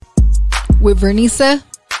with Vernisa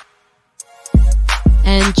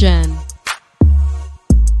and Jen.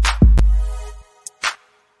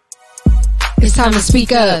 It's time to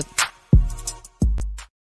speak up.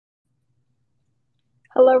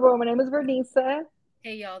 Hello, everyone. My name is Vernisa.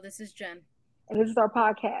 Hey, y'all. This is Jen. And this is our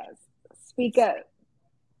podcast, Speak Up.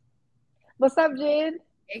 What's up, Jen?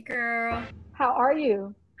 Hey, girl. How are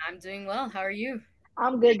you? I'm doing well. How are you?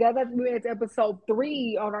 I'm good, guys. We made it to episode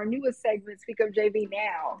 3 on our newest segment, Speak Up JV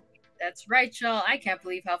Now. That's right, y'all. I can't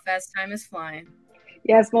believe how fast time is flying.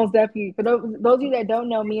 Yes, most definitely. For those of you that don't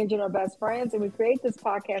know, me and Jen are best friends, and we create this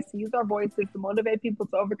podcast to use our voices to motivate people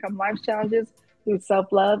to overcome life's challenges through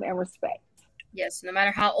self-love and respect. Yes, no matter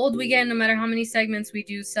how old we get, no matter how many segments we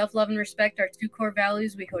do, self-love and respect are 2 core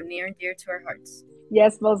values we hold near and dear to our hearts.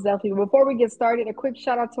 Yes, most definitely. Before we get started, a quick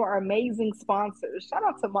shout out to our amazing sponsors. Shout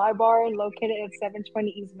out to My Bar, located at 720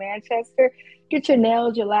 East Manchester. Get your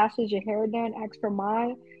nails, your lashes, your hair done. Ask for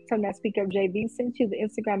mine. Tell them that Speak Up JV sent you. The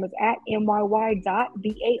Instagram is at myy.bar.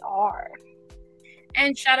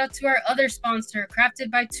 And shout out to our other sponsor, Crafted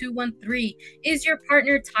by 213. Is your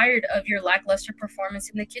partner tired of your lackluster performance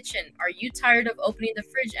in the kitchen? Are you tired of opening the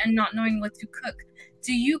fridge and not knowing what to cook?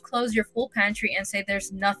 Do you close your full pantry and say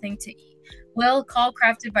there's nothing to eat? Well, call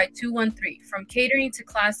Crafted by 213. From catering to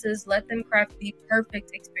classes, let them craft the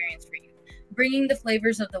perfect experience for you. Bringing the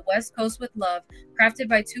flavors of the West Coast with love, Crafted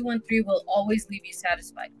by 213 will always leave you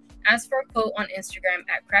satisfied. Ask for a quote on Instagram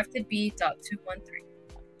at craftedb.213.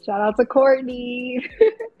 Shout out to Courtney.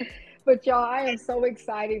 But y'all, I am so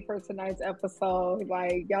excited for tonight's episode.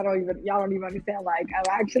 Like, y'all don't even understand. Like, I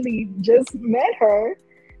actually just met her,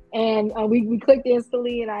 and we clicked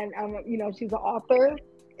instantly. And I'm she's an author.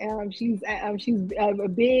 She's a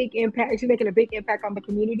big impact. She's making a big impact on the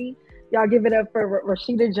community. Y'all give it up for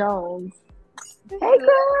Rashida Jones. Hey,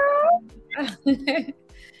 girl.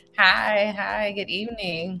 Hi. Good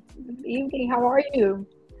evening. Good evening. How are you?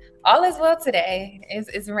 All is well today.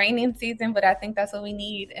 It's raining season, but I think that's what we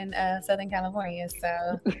need in Southern California.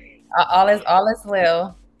 So all is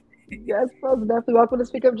well. Yes, folks, definitely. Welcome to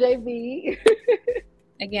Speak Up JV.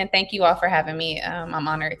 Again, thank you all for having me. I'm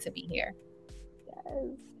honored to be here.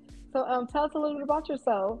 Yes. So tell us a little bit about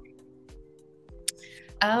yourself.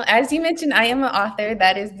 As you mentioned, I am an author.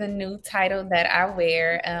 That is the new title that I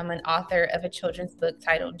wear. I'm an author of a children's book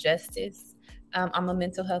titled Justice. I'm a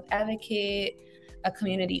mental health advocate, a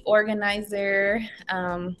community organizer,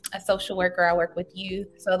 a social worker. I work with youth.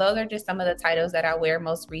 So those are just some of the titles that I wear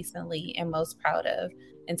most recently and most proud of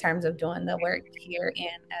in terms of doing the work here in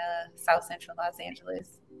South Central Los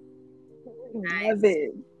Angeles. Love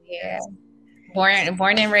it. Yeah. Born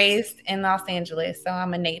and raised in Los Angeles. So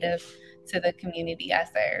I'm a native to the community I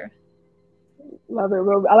serve. Love it.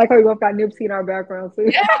 I like how we both got Nipsey in our background too.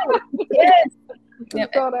 Yes.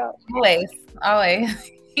 Yep. Always. I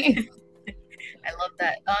love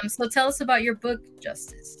that. So tell us about your book,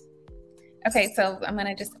 Justice. Okay, so I'm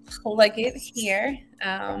gonna just plug it here.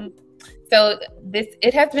 So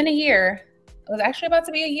it has been a year. It was actually about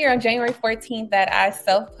to be a year on January 14th that I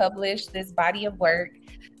self-published this body of work.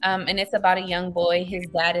 And it's about a young boy. His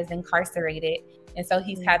dad is incarcerated. And so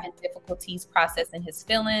he's having difficulties processing his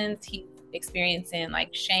feelings. He's experiencing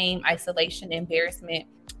like shame, isolation, embarrassment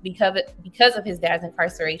because of his dad's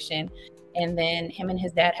incarceration. And then him and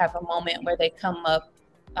his dad have a moment where they come up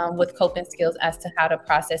with coping skills as to how to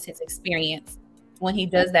process his experience. When he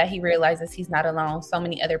does that, he realizes he's not alone. So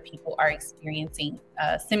many other people are experiencing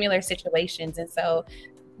similar situations. And so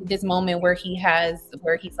this moment where he's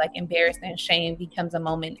like embarrassed and shame becomes a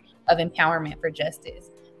moment of empowerment for justice.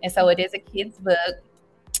 And so it is a kid's book,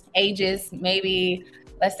 ages maybe,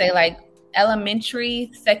 let's say like elementary,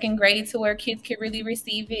 second grade, to where kids can really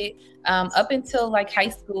receive it, up until like high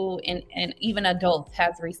school, and even adults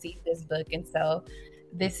have received this book. And so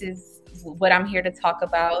this is what I'm here to talk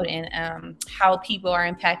about, and how people are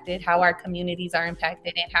impacted, how our communities are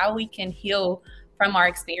impacted, and how we can heal from our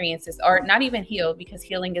experiences, or not even heal, because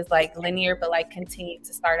healing is like linear, but like continue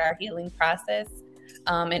to start our healing process,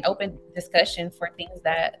 and open discussion for things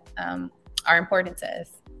that are important to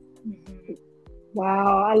us.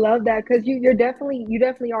 Wow, I love that, because you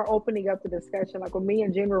definitely are opening up the discussion. Like when me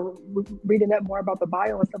and Jen were reading up more about the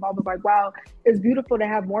bio and stuff, I was like, wow, it's beautiful to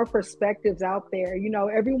have more perspectives out there. You know,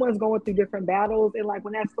 everyone's going through different battles, and like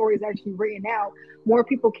when that story is actually written out, more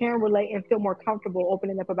people can relate and feel more comfortable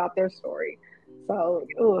opening up about their story. So,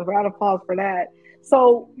 round of applause for that.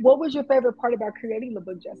 So, what was your favorite part about creating the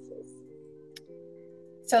book Justice?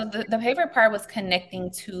 So the favorite part was connecting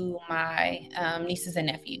to my nieces and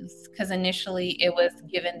nephews, because initially it was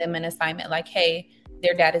giving them an assignment like, hey,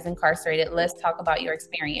 their dad is incarcerated. Let's talk about your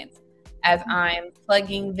experience. as I'm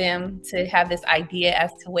plugging them to have this idea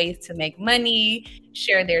as to ways to make money,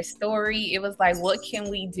 share their story, it was like, what can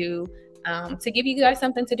we do to give you guys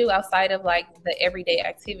something to do outside of like the everyday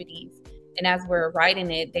activities? And as we're writing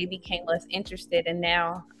it, they became less interested. And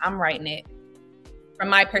now I'm writing it from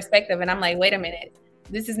my perspective. And I'm like, wait a minute,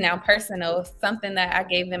 this is now personal. Something that I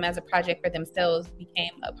gave them as a project for themselves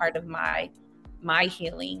became a part of my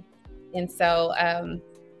healing. And so,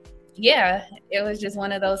 yeah, it was just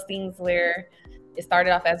one of those things where it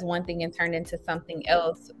started off as one thing and turned into something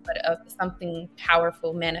else, but something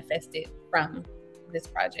powerful manifested from this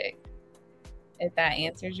project. If that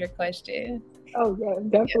answers your question. Oh yeah,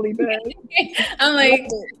 definitely does. I'm like,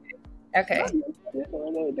 okay.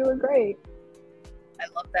 You're doing great. I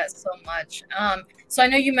love that so much. So I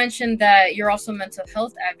know you mentioned that you're also a mental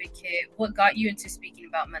health advocate. What got you into speaking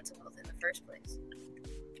about mental health in the first place?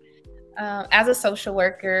 As a social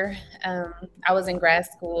worker, I was in grad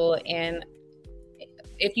school, and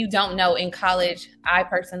if you don't know, in college, I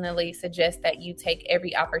personally suggest that you take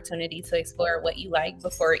every opportunity to explore what you like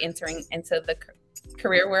before entering into the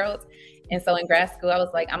career world. And so in grad school, I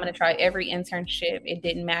was like, I'm going to try every internship. It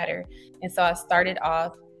didn't matter. And so I started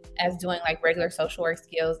off as doing like regular social work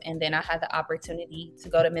skills. And then I had the opportunity to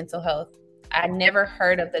go to mental health. I never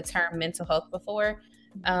heard of the term mental health before.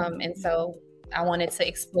 And so I wanted to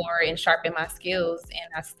explore and sharpen my skills, and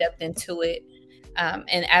I stepped into it.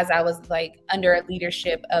 And as I was like under a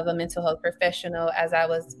leadership of a mental health professional, as I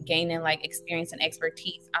was gaining like experience and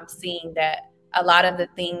expertise, I'm seeing that a lot of the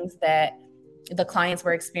things that the clients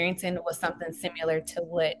were experiencing was something similar to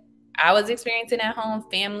what I was experiencing at home,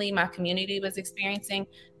 family, my community was experiencing,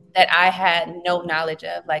 that I had no knowledge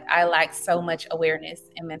of. Like I lacked so much awareness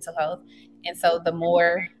in mental health. And so the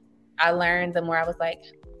more I learned, the more I was like,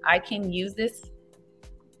 I can use this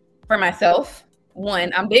for myself.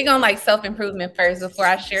 One, I'm big on like self-improvement first before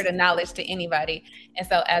I share the knowledge to anybody. And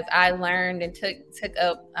so as I learned and took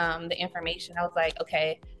up the information, I was like,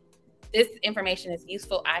 okay, this information is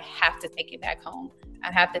useful. I have to take it back home.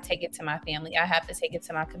 I have to take it to my family. I have to take it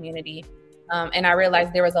to my community. And I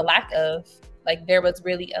realized there was a lack of, there was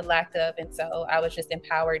really a lack of. And so I was just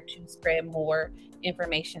empowered to spread more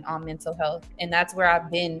information on mental health. And that's where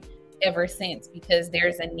I've been ever since, because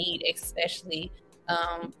there's a need, especially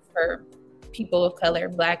for people of color,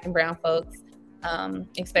 Black and brown folks,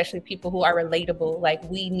 especially people who are relatable. Like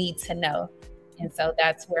we need to know. And so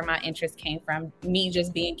that's where my interest came from, me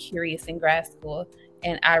just being curious in grad school.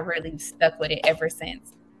 And I really stuck with it ever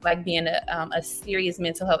since, like being a serious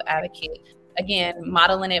mental health advocate, again,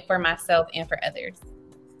 modeling it for myself and for others.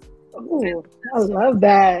 Oh, I love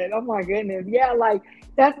that. Oh my goodness. Yeah, like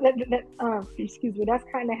excuse me, that's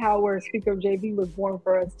kind of how where Speak Up JV was born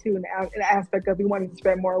for us too, in the aspect of we wanted to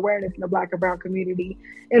spread more awareness in the Black and brown community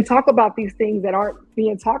and talk about these things that aren't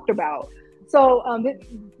being talked about. So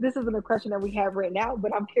this isn't a question that we have right now,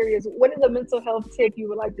 but I'm curious, what is a mental health tip you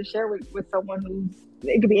would like to share with someone who's,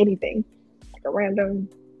 it could be anything, like a random.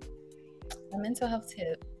 A mental health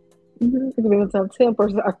tip. Mm-hmm. It could be a mental health tip or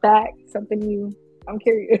a fact, something I'm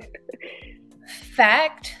curious.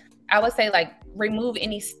 Fact, I would say like remove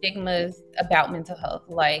any stigmas about mental health.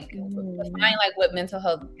 Like define like what mental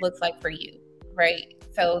health looks like for you, right?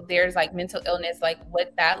 So there's like mental illness, like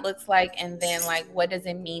what that looks like, and then like what does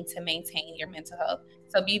it mean to maintain your mental health?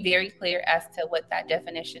 So be very clear as to what that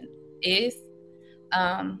definition is.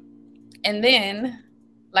 And then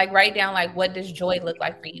like write down like what does joy look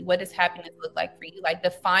like for you? What does happiness look like for you? Like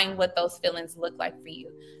define what those feelings look like for you.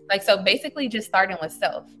 Like so basically just starting with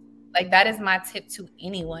self. Like that is my tip to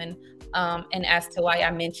anyone. And as to why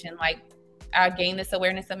I mentioned like I gained this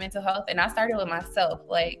awareness of mental health, and I started with myself.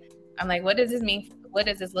 Like I'm like, what does this mean? What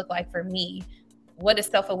does this look like for me? What does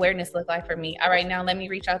self-awareness look like for me? All right, now let me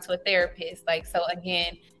reach out to a therapist. Like, so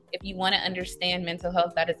again, if you want to understand mental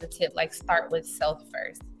health, that is a tip. Like start with self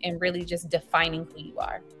first and really just defining who you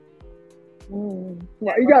are.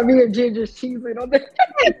 Yeah, you got me and Ginger's cheesing on that.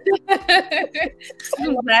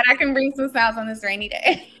 I'm glad I can bring some sounds on this rainy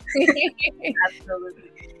day.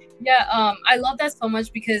 Absolutely. Yeah, I love that so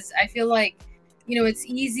much because I feel like, it's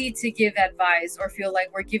easy to give advice or feel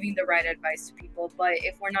like we're giving the right advice to people. But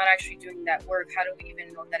if we're not actually doing that work, how do we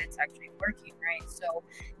even know that it's actually working, right? So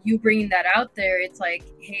you bringing that out there, it's like,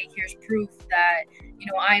 hey, here's proof that,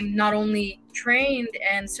 I'm not only trained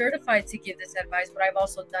and certified to give this advice, but I've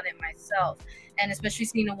also done it myself. And especially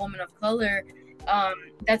seeing a woman of color,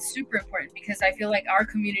 that's super important because I feel like our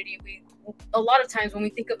community, a lot of times when we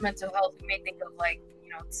think of mental health, we may think of like,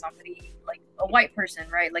 somebody like a white person,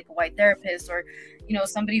 right? Like a white therapist, or,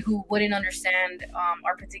 somebody who wouldn't understand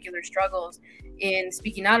our particular struggles in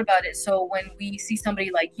speaking out about it. So when we see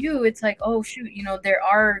somebody like you, it's like, oh shoot, there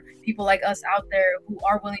are people like us out there who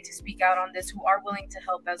are willing to speak out on this, who are willing to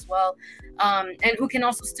help as well, and who can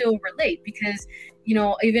also still relate, because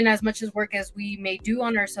even as much as work as we may do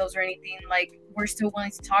on ourselves or anything, like, we're still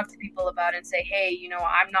willing to talk to people about it and say, hey,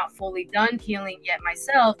 I'm not fully done healing yet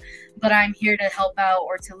myself, but I'm here to help out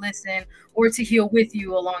or to listen or to heal with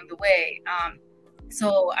you along the way.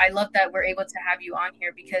 So I love that we're able to have you on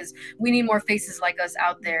here, because we need more faces like us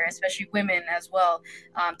out there, especially women as well,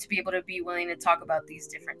 to be able to be willing to talk about these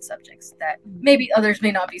different subjects that maybe others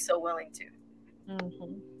may not be so willing to.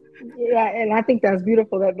 Mm-hmm. Yeah, and I think that's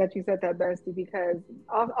beautiful that you said that, Bestie, because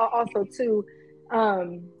also too,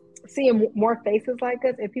 seeing more faces like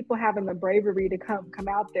us and people having the bravery to come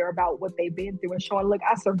out there about what they've been through and showing, look,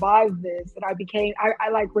 I survived this, and I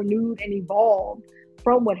like renewed and evolved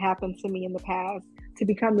from what happened to me in the past to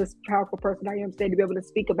become this powerful person I am today, to be able to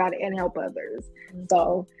speak about it and help others. Mm-hmm.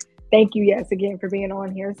 So thank you, yes, again, for being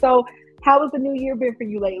on here. So how has the new year been for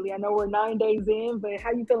you lately? I know we're 9 days in, but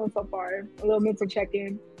how you feeling so far? A little mental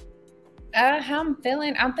check-in. How I'm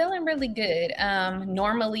feeling really good.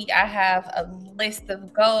 Normally I have a list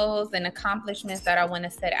of goals and accomplishments that I want to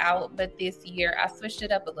set out, but this year I switched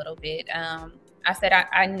it up a little bit. I said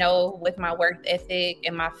I know with my work ethic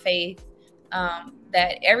and my faith,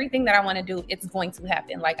 that everything that I want to do, it's going to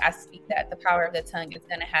happen. Like, I speak that the power of the tongue is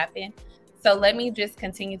going to happen. So let me just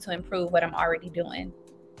continue to improve what I'm already doing.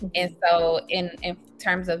 And so in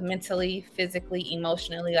terms of mentally, physically,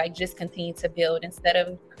 emotionally, like, just continue to build instead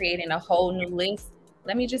of creating a whole new list.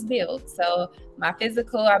 Let me just build. So my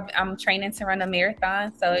physical, I'm training to run a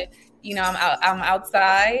marathon. So, I'm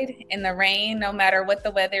outside in the rain, no matter what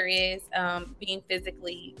the weather is, being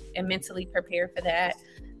physically and mentally prepared for that.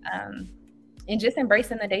 And just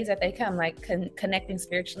embracing the days that they come, like connecting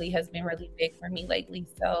spiritually has been really big for me lately.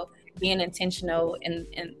 So being intentional and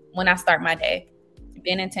when I start my day,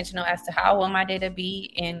 being intentional as to how I want my day to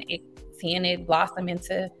be, and seeing it blossom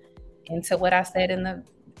into what I said in the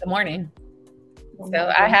morning.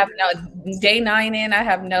 So I have no day 9 in, I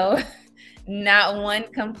have not one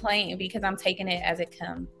complaint, because I'm taking it as it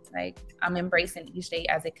comes. Like, I'm embracing each day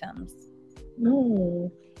as it comes.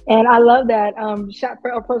 And I love that.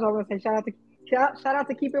 First, I want to say shout out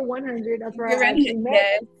to Keep It 100. That's where I actually met.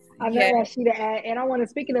 Yes. I met Rashida at, and I want to,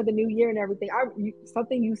 speaking of the new year and everything,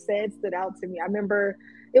 something you said stood out to me. I remember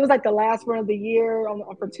it was like the last run of the year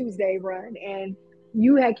for Tuesday run, and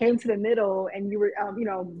you had came to the middle, and you were,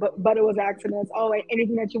 but it was asking us,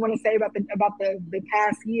 anything that you want to say about the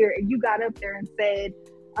past year, and you got up there and said,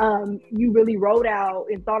 you really wrote out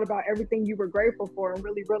and thought about everything you were grateful for, and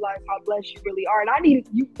really realized how blessed you really are. And I needed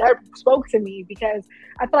you. That spoke to me, because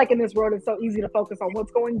I feel like in this world it's so easy to focus on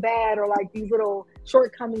what's going bad or like these little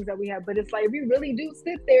shortcomings that we have. But it's like, if you really do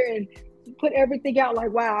sit there and put everything out,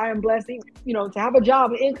 like, wow, I am blessed, to have a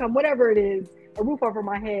job, an income, whatever it is, a roof over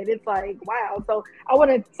my head. It's like, wow. So I want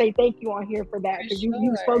to say thank you on here for that, because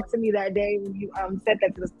you spoke to me that day when you said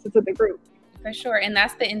that to the group. For sure. And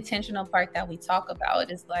that's the intentional part that we talk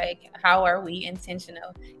about, is like, how are we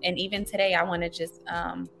intentional? And even today, I want to just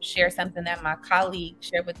share something that my colleague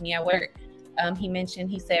shared with me at work.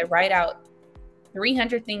 He said, write out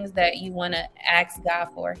 300 things that you want to ask God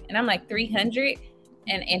for. And I'm like, 300?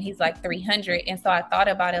 And he's like, 300. And so I thought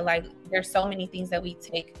about it, like, there's so many things that we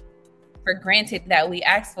take for granted that we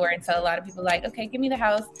ask for. And so a lot of people like, okay, give me the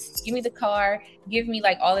house, give me the car, give me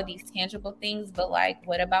like all of these tangible things. But like,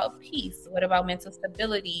 what about peace? What about mental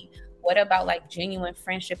stability? What about like genuine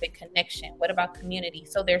friendship and connection? What about community?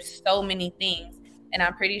 So there's so many things. And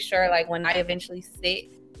I'm pretty sure like when I eventually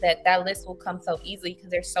sit, that list will come so easily,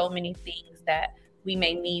 because there's so many things that we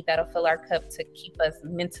may need that'll fill our cup to keep us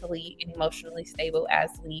mentally and emotionally stable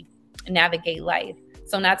as we navigate life.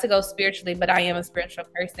 So not to go spiritually, but I am a spiritual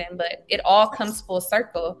person, but it all comes full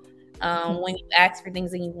circle. When you ask for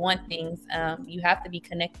things and you want things, you have to be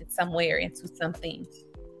connected somewhere into something.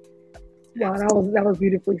 Wow, that was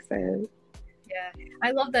beautifully said. Yeah,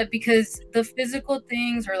 I love that, because the physical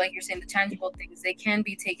things, or like you're saying, the tangible things, they can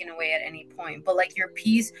be taken away at any point. But like your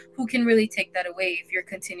peace, who can really take that away if you're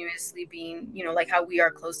continuously being, like how we are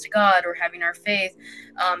close to God or having our faith.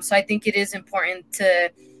 So I think it is important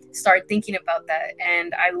to start thinking about that.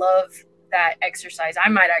 And I love that exercise. I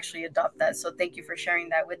might actually adopt that. So thank you for sharing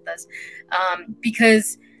that with us.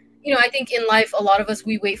 Because, I think in life, a lot of us,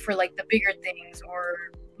 we wait for like the bigger things, or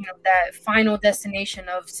that final destination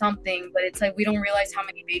of something, but it's like we don't realize how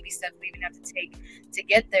many baby steps we even have to take to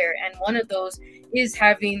get there. And one of those is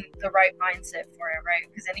having the right mindset for it, right?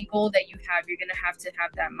 Because any goal that you have, you're going to have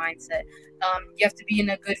that mindset. You have to be in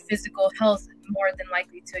a good physical health more than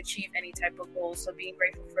likely to achieve any type of goal. So being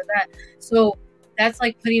grateful for that. So that's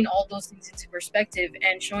like putting all those things into perspective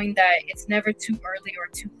and showing that it's never too early or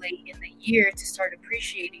too late in the year to start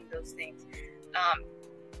appreciating those things.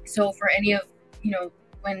 So for any of,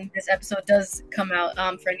 when this episode does come out,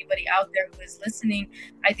 for anybody out there who is listening,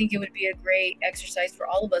 I think it would be a great exercise for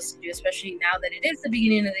all of us to do, especially now that it is the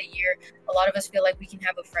beginning of the year. A lot of us feel like we can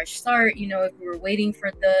have a fresh start, if we were waiting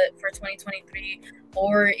for 2023,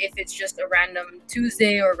 or if it's just a random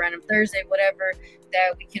Tuesday or a random Thursday, whatever,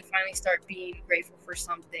 that we can finally start being grateful for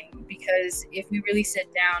something. Because if we really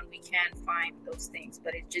sit down, we can find those things,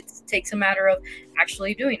 but it just takes a matter of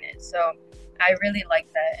actually doing it. So I really like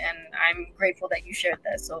that, and I'm grateful that you shared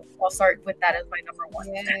that. So I'll start with that as my number one.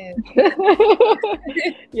 Yes,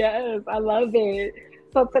 yes, I love it.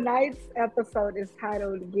 So tonight's episode is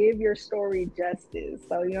titled "Give Your Story Justice."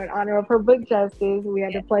 So, in honor of her book Justice, we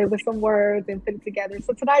had to play with some words and put it together.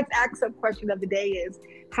 So tonight's Ask Up question of the day is,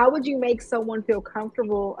 how would you make someone feel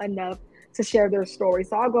comfortable enough to share their story?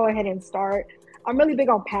 So I'll go ahead and start. I'm really big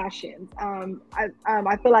on passions. I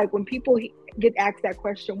feel like when people get asked that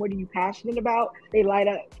question, what are you passionate about? They light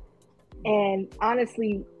up. And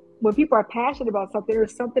honestly, when people are passionate about something,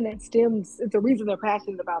 there's something that it's a reason they're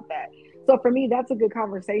passionate about that. So for me, that's a good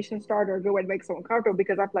conversation starter, a good way to make someone comfortable,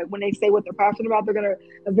 because I feel like when they say what they're passionate about, they're going to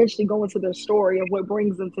eventually go into their story of what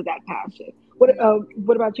brings them to that passion.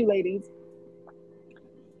 What about you, ladies?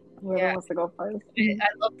 Whoever wants to go first. I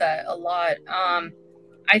love that a lot.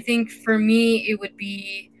 I think for me, it would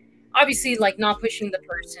be obviously like not pushing the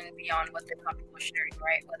person beyond what they're comfortable sharing,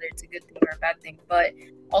 right? Whether it's a good thing or a bad thing. But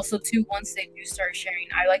also too, once they do start sharing,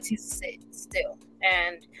 I like to sit still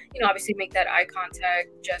and, obviously make that eye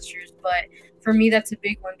contact gestures. But for me, that's a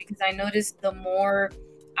big one, because I notice the more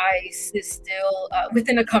I sit still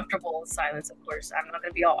within a comfortable silence, of course, I'm not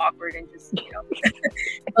going to be all awkward and just,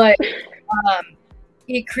 but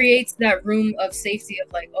it creates that room of safety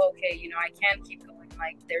of like, okay, I can keep going.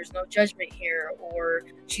 Like there's no judgment here, or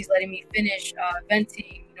she's letting me finish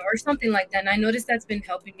venting, or something like that. And I noticed that's been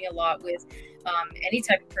helping me a lot with any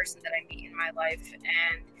type of person that I meet in my life.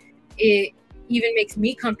 And it even makes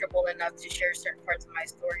me comfortable enough to share certain parts of my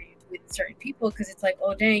story with certain people, because it's like,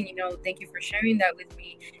 oh dang, thank you for sharing that with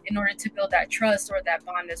me. In order to build that trust or that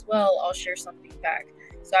bond as well, I'll share something back.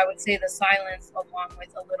 So I would say the silence, along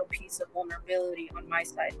with a little piece of vulnerability on my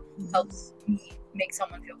side, helps me make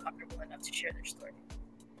someone feel comfortable enough to share their story.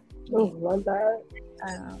 Oh, love that.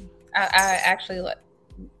 I actually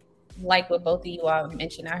like what both of you all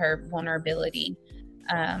mentioned. I heard vulnerability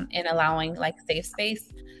and allowing like safe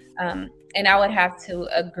space. And I would have to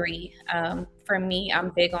agree. For me,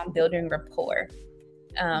 I'm big on building rapport.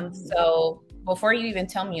 So before you even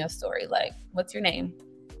tell me a story, like, what's your name?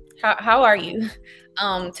 How are you?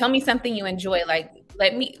 Tell me something you enjoy. Like,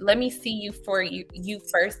 let me see you for you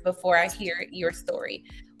first before I hear your story.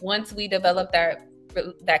 Once we develop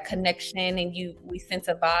that connection and we sense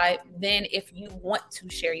a vibe, then if you want to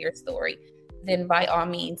share your story, then by all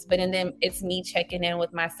means. But then it's me checking in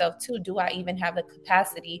with myself too. Do I even have the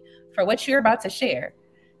capacity for what you're about to share?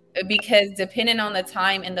 Because depending on the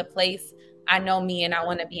time and the place, I know me and I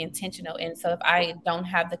want to be intentional. And so if I don't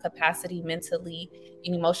have the capacity mentally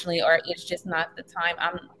and emotionally, or it's just not the time,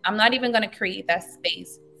 I'm not even going to create that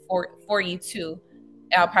space for you too.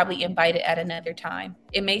 I'll probably invite it at another time.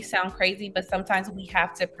 It may sound crazy, but sometimes we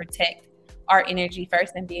have to protect our energy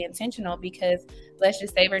first and be intentional, because let's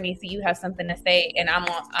just say, Bernice, you have something to say and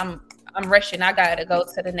I'm rushing. I got to go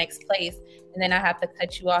to the next place. And then I have to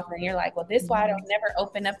cut you off. And you're like, well, this is why I don't never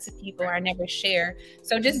open up to people, or I never share.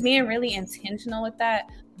 So just being really intentional with that.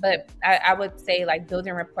 But I would say like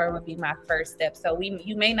building rapport would be my first step. So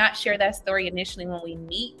you may not share that story initially when we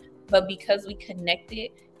meet, but because we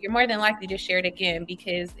connected, you're more than likely to share it again,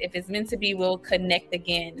 because if it's meant to be, we'll connect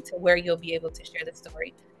again to where you'll be able to share the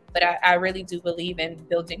story. But I really do believe in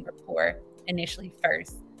building rapport initially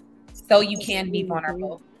first, so you can be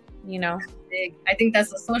vulnerable, I think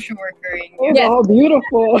that's a social worker. Yes. Oh,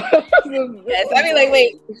 beautiful. Yes. I mean, like,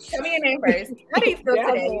 wait, tell me your name first. How do you feel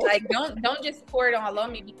today? Like, don't just pour it all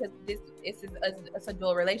on me, because it's a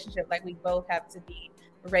dual relationship. Like, we both have to be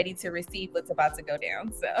ready to receive what's about to go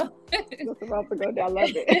down. So what's about to go down, I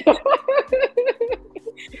love it.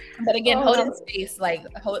 But again, holding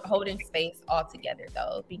space all together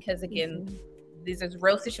though, because again, these are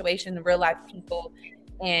real situations, real life people.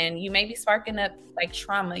 and you may be sparking up like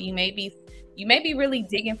trauma. You may be really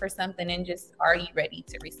digging for something, and just, are you ready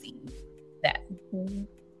to receive that?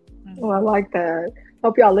 Oh, I like that.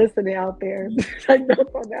 Hope y'all listening out there. Take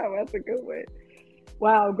notes on that one. That's a good one.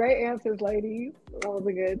 Wow, great answers, ladies. That was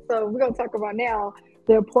a good. So we're gonna talk about now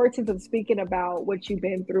the importance of speaking about what you've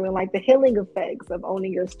been through and like the healing effects of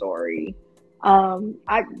owning your story.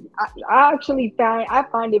 I actually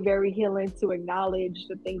find it very healing to acknowledge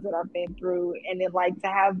the things that I've been through, and then like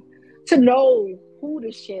to know who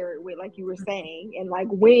to share it with, like you were saying, and like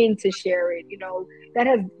when to share it. You know, that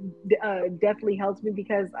has definitely helped me,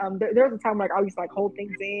 because there was a time like I used to like hold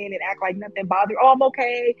things in and act like nothing bothered. Oh, I'm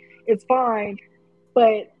okay, it's fine.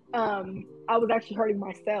 But I was actually hurting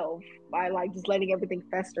myself by like just letting everything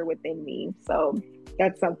fester within me. So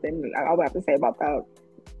that's something I would have to say about that.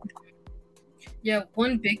 Yeah,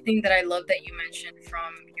 one big thing that I love that you mentioned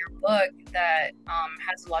from your book that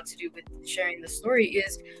has a lot to do with sharing the story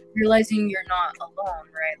is realizing you're not alone,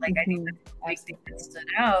 right? Like, I think that's a big thing that stood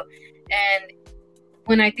out. And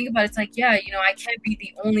when I think about it, it's like, yeah, you know, I can't be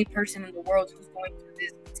the only person in the world who's going through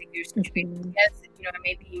this particular situation. Yes, you know, it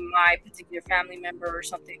may be my particular family member or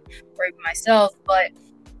something, or even myself, but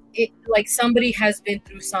it, like, somebody has been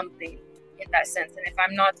through something in that sense. And if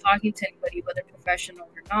I'm not talking to anybody, whether professional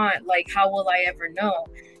or not, like, how will I ever know?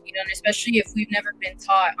 You know, and especially if we've never been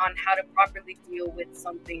taught on how to properly deal with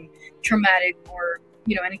something traumatic or,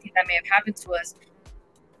 you know, anything that may have happened to us,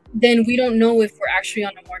 then we don't know if we're actually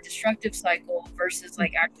on a more destructive cycle versus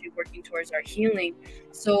like actually working towards our healing.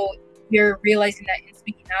 So you're realizing that in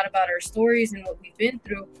speaking out about our stories and what we've been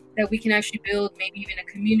through, that we can actually build maybe even a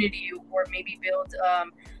community, or maybe build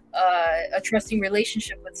a trusting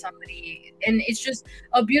relationship with somebody. And it's just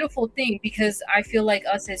a beautiful thing, because I feel like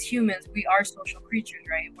us as humans, we are social creatures,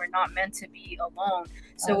 right? We're not meant to be alone.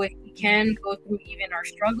 So if we can go through even our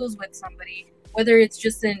struggles with somebody, whether it's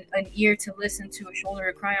just an ear to listen to, a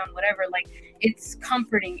shoulder to cry on, whatever, like, it's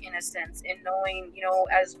comforting in a sense in knowing, you know,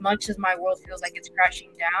 as much as my world feels like it's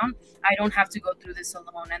crashing down, I don't have to go through this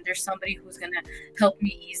alone, and there's somebody who's going to help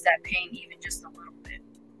me ease that pain even just a little bit.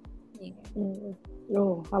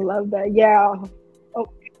 Oh, I love that. Yeah.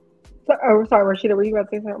 Oh, sorry, Rashida, were you about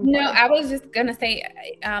to say something? No, I was just gonna say,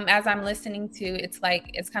 as I'm listening to, it's kind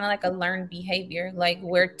of like a learned behavior. Like,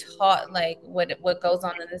 we're taught, like, what goes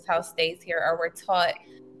on in this house stays here, or we're taught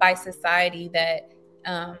by society that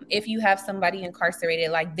if you have somebody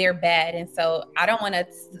incarcerated, like, they're bad. And so I don't want to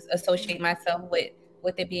associate myself with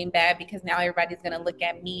it being bad, because now everybody's gonna look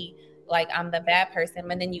at me like I'm the bad person.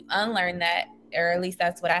 But then you unlearn that, or at least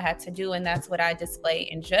that's what I had to do, and that's what I display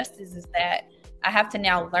in Justice, is that I have to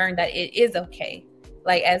now learn that it is okay.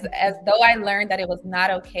 Like, as though I learned that it was not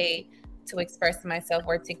okay to express myself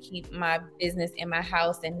or to keep my business in my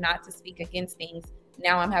house and not to speak against things.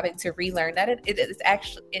 Now I'm having to relearn that it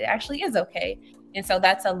actually is okay. And so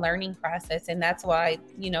that's a learning process. And that's why,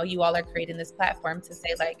 you know, you all are creating this platform to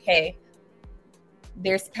say, like, hey,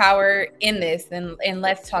 there's power in this, and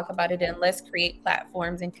let's talk about it, and let's create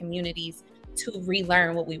platforms and communities to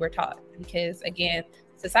relearn what we were taught. Because again,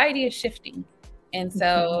 society is shifting. And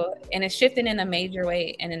so, and it's shifting in a major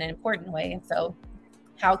way and in an important way. And so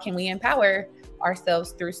how can we empower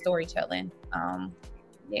ourselves through storytelling?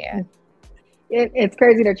 It's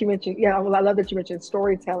crazy that you mentioned, I love that you mentioned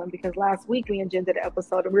storytelling, because last week we did an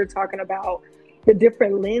episode and we were talking about the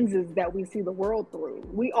different lenses that we see the world through.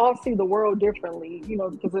 We all see the world differently, you know,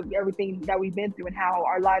 because of everything that we've been through and how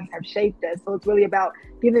our lives have shaped us. So it's really about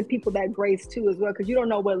giving people that grace too, as well, because you don't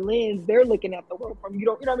know what lens they're looking at the world from. You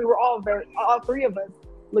know what I mean? We're all three of us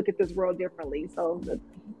look at this world differently. So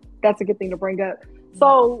that's a good thing to bring up.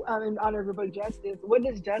 So in honor of everybody, Justice, what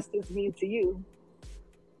does justice mean to you?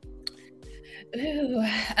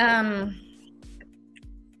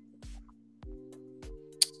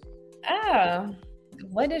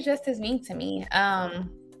 What does justice mean to me?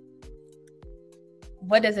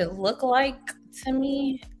 What does it look like to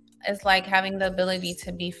me? It's like having the ability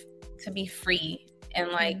to be free, and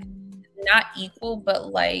like not equal,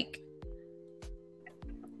 but like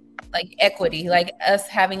equity, like us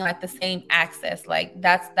having like the same access. Like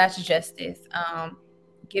that's justice.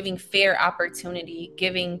 Giving fair opportunity,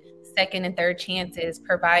 giving second and third chances,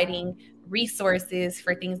 providing resources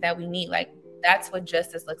for things that we need. Like, that's what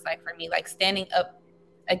justice looks like for me. Like, standing up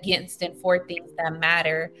against and for things that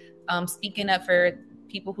matter, speaking up for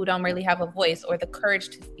people who don't really have a voice or the courage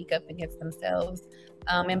to speak up against themselves,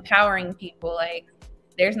 empowering people. Like,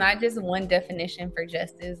 there's not just one definition for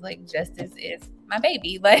justice. Like, justice is my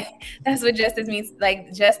baby. Like, that's what justice means.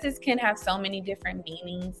 Like, justice can have so many different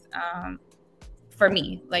meanings for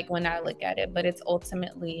me, like, when I look at it, but it's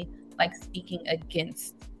ultimately like speaking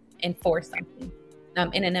against and for something.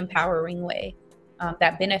 in an empowering way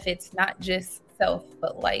that benefits not just self,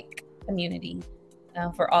 but like community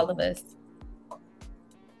for all of us.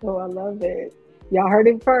 Oh, I love it. Y'all heard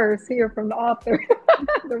it first here from the author.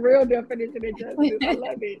 The real definition of justice. I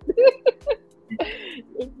love it.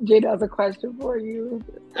 Jade has a question for you.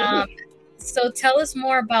 So tell us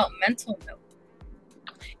more about Mental Note.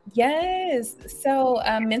 Yes. So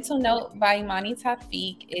Mental Note by Imani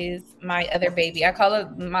Tafiq is my other baby. I call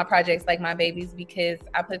it my projects like my babies because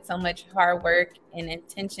I put so much hard work and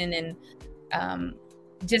intention and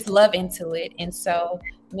just love into it. And so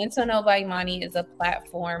Mental Note by Imani is a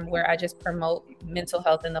platform where I just promote mental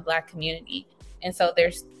health in the Black community. And so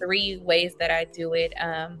there's 3 ways that I do it.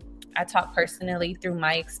 I talk personally through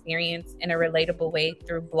my experience in a relatable way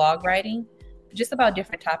through blog writing, just about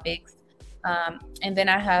different topics. And then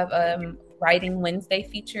I have a Writing Wednesday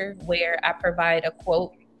feature where I provide a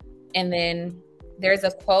quote, and then there's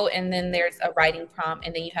a quote, and then there's a writing prompt,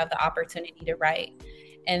 and then you have the opportunity to write.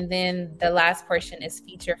 And then the last portion is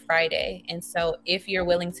Feature Friday. And so if you're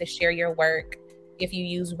willing to share your work, if you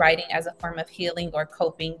use writing as a form of healing or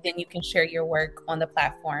coping, then you can share your work on the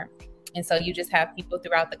platform. And so you just have people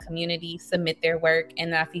throughout the community submit their work,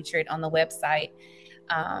 and I feature it on the website.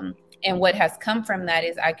 And what has come from that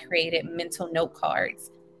is I created mental note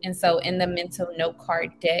cards. And so in the mental note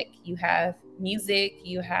card deck, you have music,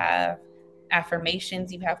 you have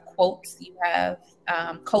affirmations, you have quotes, you have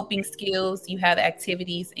coping skills, you have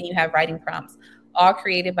activities, and you have writing prompts, all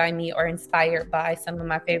created by me or inspired by some of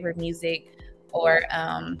my favorite music or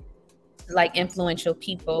like influential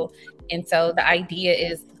people. And so the idea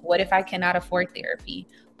is, what if I cannot afford therapy?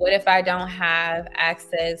 What if I don't have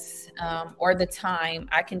access or the time?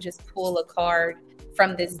 I can just pull a card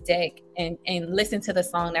from this deck and listen to the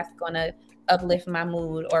song that's going to uplift my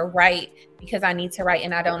mood, or write because I need to write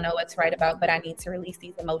and I don't know what to write about, but I need to release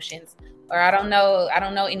these emotions. Or I don't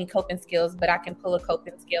know any coping skills, but I can pull a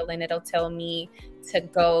coping skill and it'll tell me to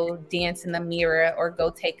go dance in the mirror or go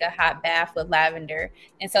take a hot bath with lavender.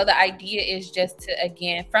 And so the idea is just to,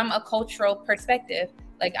 again, from a cultural perspective,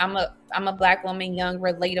 like I'm a Black woman, young,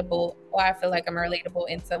 relatable. Well, I feel like I'm relatable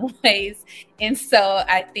in some ways. And so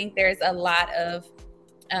I think there's a lot of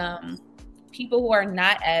people who are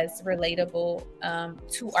not as relatable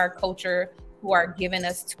to our culture, who are giving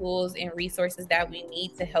us tools and resources that we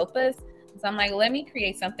need to help us. So I'm like, let me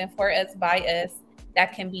create something for us, by us,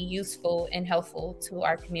 that can be useful and helpful to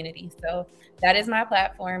our community. So that is my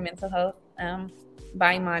platform, Mental Health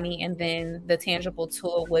by Imani. And then the tangible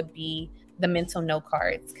tool would be the mental note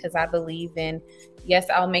cards, because I believe in, yes,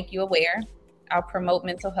 I'll make you aware. I'll promote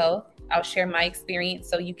mental health. I'll share my experience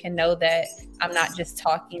so you can know that I'm not just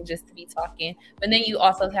talking just to be talking, but then you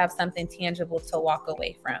also have something tangible to walk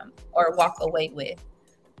away from or walk away with.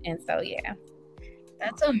 And so, yeah.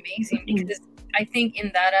 That's amazing, because I think in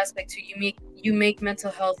that aspect too, you make mental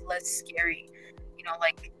health less scary. You know,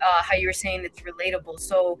 like how you were saying, it's relatable.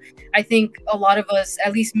 So I think a lot of us,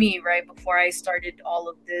 at least me, right, before I started all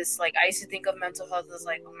of this, like I used to think of mental health as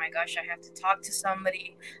like, oh my gosh, I have to talk to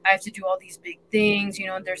somebody, I have to do all these big things, you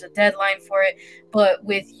know, there's a deadline for it. But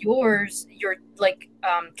with yours, you're like,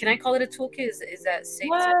 can I call it a toolkit? Is that safe?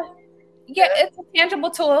 Yeah, it's a tangible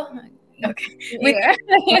tool. Okay. With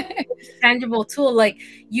tangible tool, like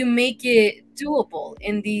you make it doable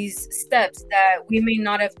in these steps that we may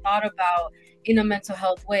not have thought about in a mental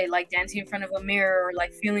health way, like dancing in front of a mirror or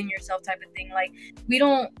like feeling yourself type of thing. Like we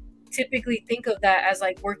don't typically think of that as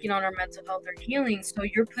like working on our mental health or healing. So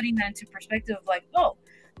you're putting that into perspective of like, oh,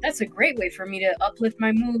 that's a great way for me to uplift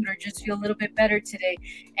my mood or just feel a little bit better today.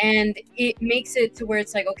 And it makes it to where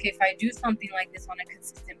it's like, okay, if I do something like this on a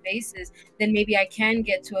consistent basis, then maybe I can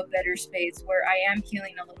get to a better space where I am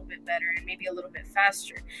healing a little bit better and maybe a little bit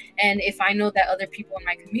faster. And if I know that other people in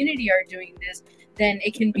my community are doing this, then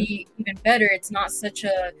it can be even better. It's not such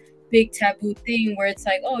a big taboo thing where it's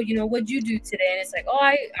like, oh, you know, what'd you do today? And it's like, oh,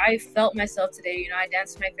 I felt myself today. You know, I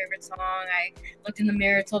danced my favorite song. I looked in the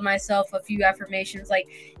mirror, told myself a few affirmations. Like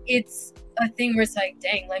it's a thing where it's like,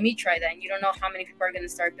 dang, let me try that. And you don't know how many people are going to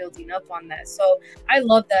start building up on that. So I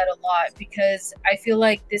love that a lot, because I feel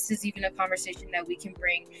like this is even a conversation that we can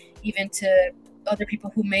bring even to other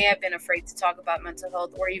people who may have been afraid to talk about mental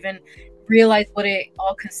health or even realize what it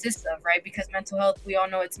all consists of, right? Because mental health, we all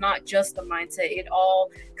know it's not just the mindset. It all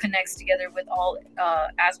connects together with all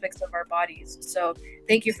aspects of our bodies. So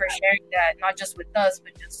thank you for sharing that, not just with us,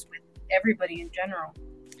 but just with everybody in general.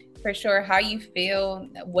 For sure. How you feel,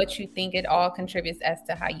 what you think, it all contributes as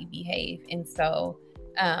to how you behave. And so,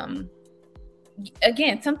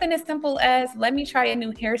 again, something as simple as let me try a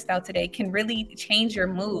new hairstyle today can really change your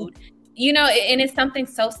mood. You know, and it's something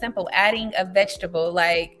so simple, adding a vegetable.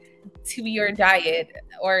 Like to your diet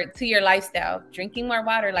or to your lifestyle, drinking more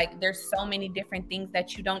water. Like there's so many different things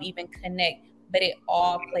that you don't even connect, but it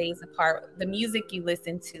all plays a part. The music you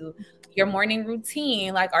listen to, your morning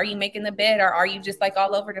routine, like are you making the bed or are you just like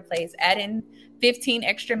all over the place? Add in 15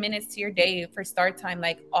 extra minutes to your day for start time.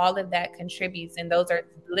 Like all of that contributes, and those are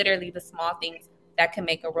literally the small things that can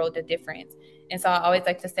make a world of difference. And so I always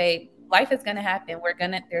like to say, life is going to happen.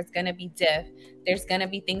 There's going to be death. There's going to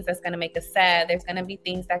be things that's going to make us sad. There's going to be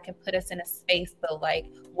things that can put us in a space. But like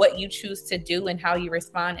what you choose to do and how you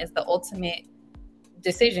respond is the ultimate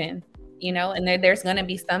decision, you know. And there's going to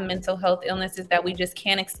be some mental health illnesses that we just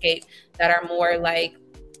can't escape, that are more like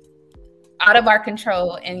out of our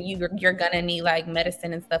control, and you're going to need like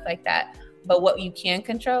medicine and stuff like that. But what you can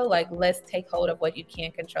control, like let's take hold of what you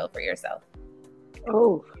can control for yourself.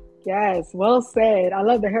 Oh, yes. Well said. I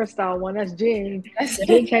love the hairstyle one. That's Jen.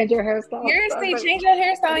 Jen, change your hairstyle. Seriously, change your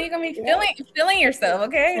hairstyle. You're going to be feeling yourself,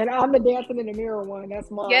 okay? And I'm the dancing in the mirror one.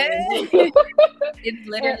 That's mine. Yes. It's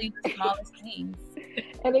literally the smallest things.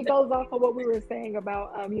 And it goes off of what we were saying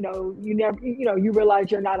about, you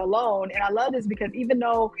realize you're not alone. And I love this because even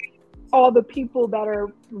though all the people that are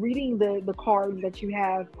reading the cards that you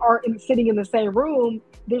have are sitting in the same room,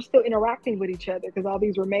 they're still interacting with each other because all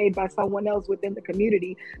these were made by someone else within the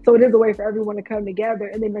community. So it is a way for everyone to come together.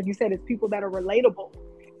 And then, like you said, it's people that are relatable.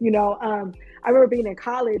 I remember being in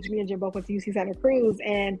college, me and Jim both went to UC Santa Cruz,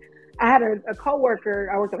 and I had a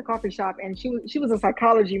coworker. I worked at a coffee shop, and she was a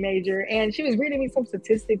psychology major, and she was reading me some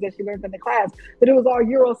statistics that she learned in the class, but it was all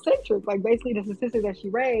Eurocentric, like basically the statistics that she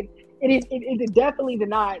read. It definitely did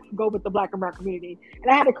not go with the Black and brown community.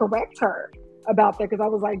 And I had to correct her about that because I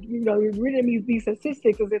was like, you're reading me these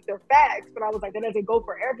statistics as if they're facts, but I was like, that doesn't go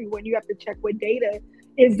for everyone. You have to check what data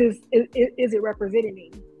is it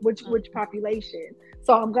representing, which population.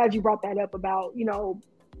 So I'm glad you brought that up about,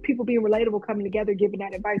 people being relatable, coming together, giving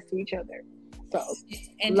that advice to each other. So,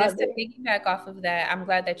 and just to piggyback off of that, I'm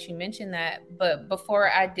glad that you mentioned that. But before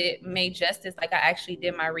I made justice, like I actually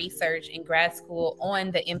did my research in grad school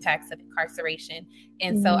on the impacts of incarceration.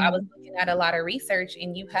 And so I was looking at a lot of research,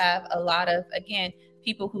 and you have a lot of, again,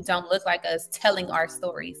 people who don't look like us telling our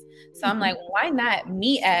stories. So I'm like, why not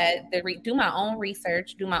me do my own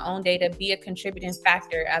research, do my own data, be a contributing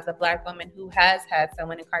factor as a Black woman who has had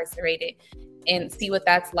someone incarcerated, and see what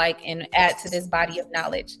that's like and add to this body of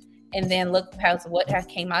knowledge. And then look what has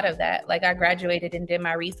came out of that. Like I graduated and did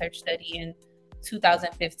my research study in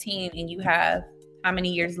 2015, and you have how many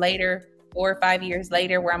years later, 4 or 5 years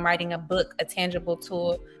later, where I'm writing a book, a tangible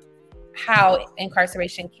tool, how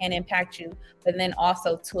incarceration can impact you, but then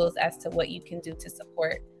also tools as to what you can do to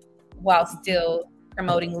support while still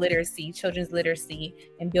promoting literacy, children's literacy,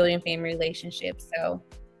 and building family relationships. So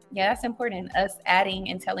yeah, that's important. Us adding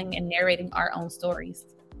and telling and narrating our own stories.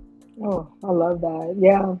 Oh, I love that.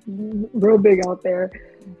 Yeah, real big out there.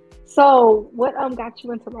 So what got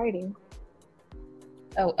you into writing?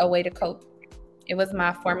 A way to cope. It was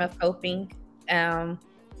my form of coping.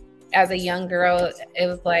 As a young girl, it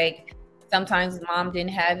was like sometimes mom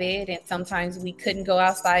didn't have it, and sometimes we couldn't go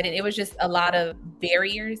outside, and it was just a lot of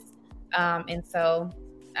barriers. And so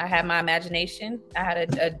I had my imagination. I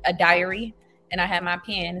had a diary, and I had my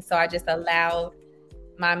pen. So I just allowed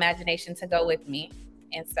my imagination to go with me.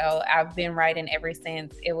 And so I've been writing ever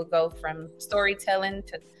since. It would go from storytelling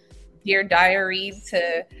to dear diary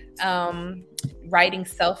to writing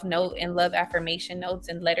self-note and love affirmation notes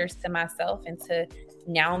and letters to myself, and to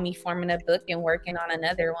now me forming a book and working on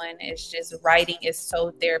another one. It's just, writing is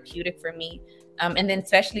so therapeutic for me. And then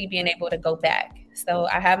especially being able to go back. So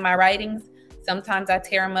I have my writings. Sometimes I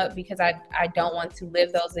tear them up because I don't want to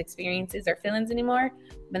live those experiences or feelings anymore.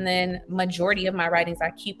 But then majority of my writings,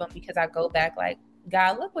 I keep them because I go back like,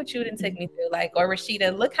 God, look what you didn't take me through. Like, or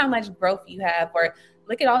Rashida, look how much growth you have, or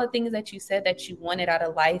look at all the things that you said that you wanted out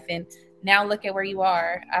of life. And now look at where you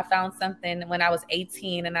are. I found something when I was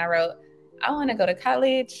 18 and I wrote, I want to go to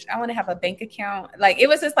college. I want to have a bank account. Like, it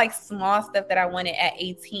was just like small stuff that I wanted at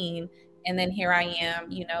 18. And then here I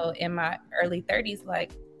am, in my early 30s,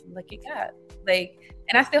 like, look at God. Like,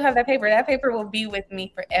 and I still have that paper. That paper will be with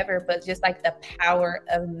me forever, but just like the power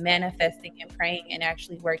of manifesting and praying and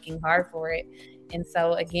actually working hard for it. And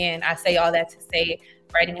so again, I say all that to say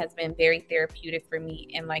writing has been very therapeutic for me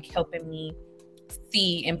and like helping me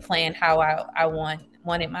see and plan how I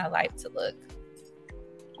wanted my life to look.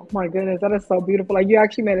 Oh my goodness, that is so beautiful. Like, you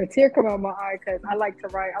actually made a tear come out of my eye because I like to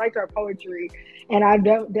write. I like to write poetry, and I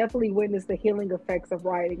definitely witnessed the healing effects of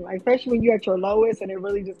writing, like especially when you're at your lowest and it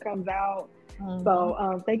really just comes out. Mm-hmm.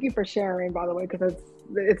 So thank you for sharing, by the way, because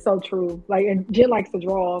it's so true. Like, and Jen likes to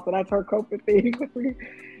draw, so that's her coping thing.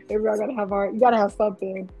 You gotta have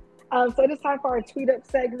something. So it is time for our tweet up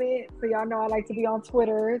segment. So y'all know I like to be on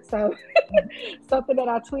Twitter. So something that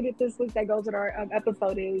I tweeted this week that goes with our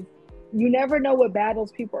episode is, you never know what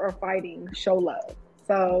battles people are fighting. Show love.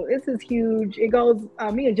 So this is huge. It goes,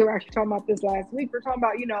 me and Joe were actually talking about this last week. We're talking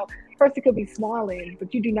about, person could be smiling,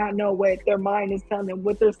 but you do not know what their mind is telling them,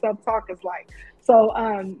 what their self-talk is like. So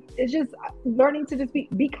it's just learning to just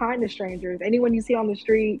be kind to strangers. Anyone you see on the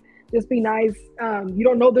street, just be nice. You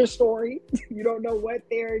don't know their story. You don't know what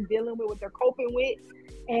they're dealing with, what they're coping with.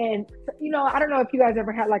 And, I don't know if you guys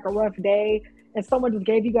ever had like a rough day and someone just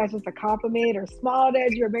gave you guys just a compliment or smiled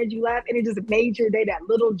at you or made you laugh, and it just made your day, that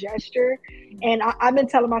little gesture. And I've been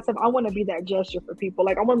telling myself, I want to be that gesture for people.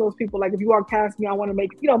 Like, I'm one of those people, like, if you walk past me, I want to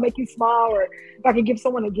make you smile, or if I can give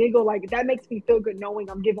someone a giggle, like, that makes me feel good knowing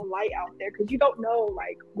I'm giving light out there, because you don't know,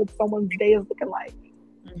 like, what someone's day is looking like.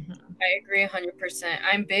 Mm-hmm. I agree 100%.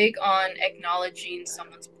 I'm big on acknowledging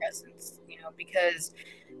someone's presence, because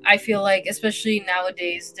I feel like, especially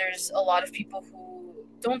nowadays, there's a lot of people who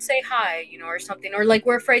don't say hi, or something, or like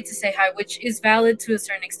we're afraid to say hi, which is valid to a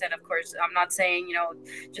certain extent. Of course, I'm not saying,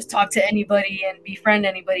 just talk to anybody and befriend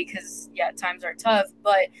anybody, because times are tough,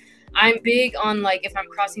 but I'm big on, like, if I'm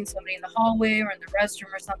crossing somebody in the hallway or in the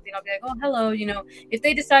restroom or something, I'll be like, oh, hello, if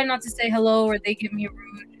they decide not to say hello or they give me a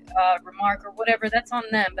rude remark or whatever, that's on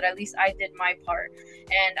them, but at least I did my part.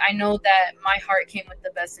 And I know that my heart came with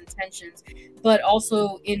the best intentions, but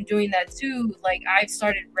also in doing that too, like, I've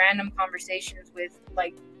started random conversations with,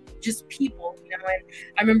 like, just people, and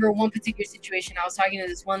I remember one particular situation. I was talking to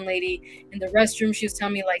this one lady in the restroom. She was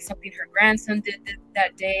telling me, like, something her grandson did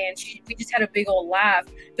that day, and we just had a big old laugh,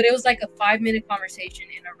 but it was like a 5-minute conversation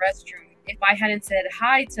in a restroom. If I hadn't said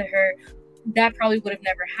hi to her, that probably would have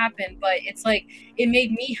never happened. But it's like, it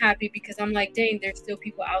made me happy, because I'm like, dang, there's still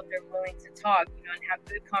people out there willing to talk, and have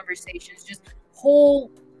good conversations, just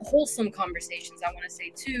wholesome conversations, I want to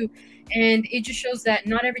say too. And it just shows that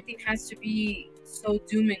not everything has to be so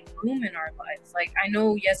doom and gloom in our lives. Like, I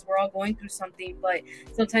know, yes, we're all going through something, but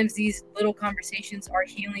sometimes these little conversations are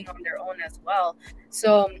healing on their own as well.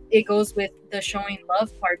 So it goes with the showing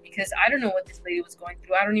love part, because I don't know what this lady was going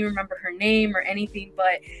through. I don't even remember her name or anything,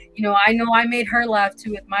 but I know I made her laugh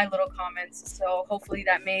too with my little comments. So hopefully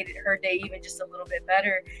that made her day even just a little bit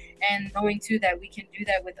better. And knowing too that we can do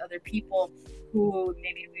that with other people who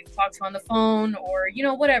maybe we've talked to on the phone, or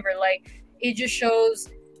whatever. Like, it just shows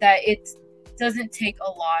that it doesn't take a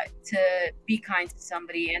lot to be kind to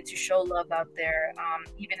somebody and to show love out there,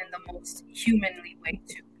 even in the most humanly way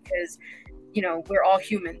too, because we're all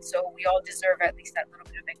human, so we all deserve at least that little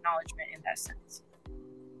bit of acknowledgement in that sense.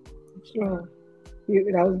 Sure.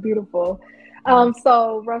 That was beautiful.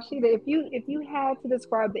 So Rashida, if you had to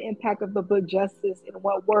describe the impact of the book Justice in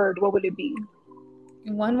one word, what would it be?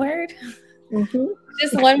 One word? Mm-hmm.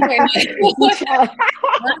 Just one word.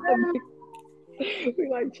 We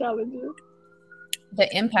like challenges.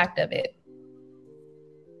 The impact of it.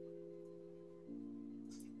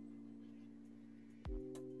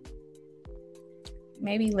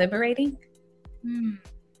 Maybe liberating.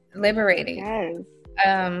 Liberating. Yes.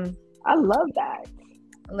 I love that.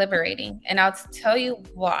 Liberating. And I'll tell you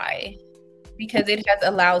why. Because it has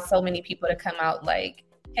allowed so many people to come out like,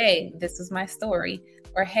 hey, this is my story.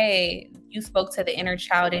 Or, hey, you spoke to the inner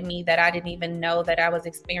child in me that I didn't even know that I was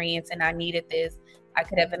experiencing. I needed this. I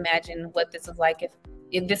could have imagined what this was like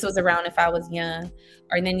if this was around if I was young.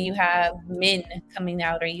 Or then you have men coming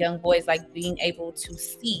out, or young boys, like, being able to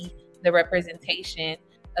see the representation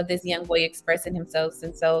of this young boy expressing himself.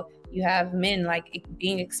 And so you have men, like,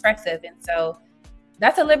 being expressive. And so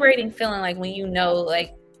that's a liberating feeling, like, when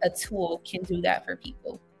like, a tool can do that for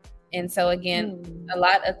people. And so again, a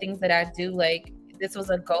lot of things that I do, like, this was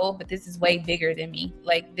a goal, but this is way bigger than me.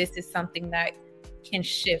 Like, this is something that can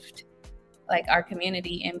shift, like, our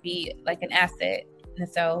community and be like an asset. And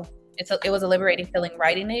so it was a liberating feeling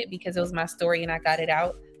writing it, because it was my story and I got it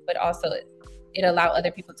out, but also it allowed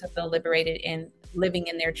other people to feel liberated and living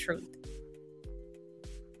in their truth.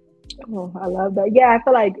 Oh, I love that. Yeah, I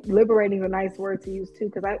feel like liberating is a nice word to use too,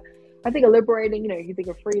 because I think of liberating, you think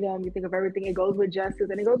of freedom, you think of everything. It goes with justice,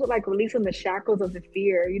 and it goes with, like, releasing the shackles of the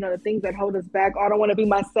fear, the things that hold us back. Oh, I don't want to be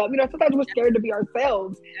myself. Sometimes we're scared to be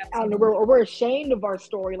ourselves, or we're ashamed of our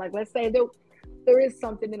story. Like, let's say there is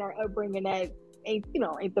something in our upbringing that ain't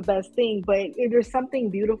the best thing, but there's something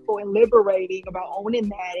beautiful and liberating about owning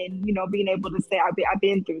that, and being able to say, I've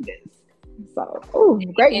been through this. So,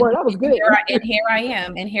 great word. That was good. Here I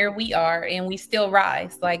am, and here we are, and we still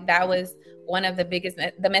rise. Like, that was one of the biggest,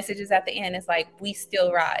 the messages at the end is like, we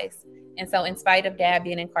still rise. And so in spite of Dad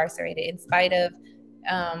being incarcerated, in spite of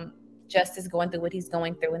Justice going through what he's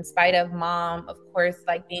going through, in spite of mom, of course,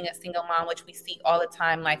 like being a single mom, which we see all the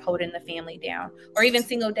time, like holding the family down, or even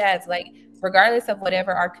single dads, like regardless of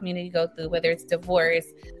whatever our community go through, whether it's divorce,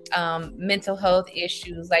 mental health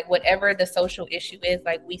issues, like whatever the social issue is,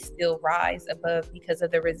 like we still rise above because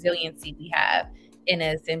of the resiliency we have in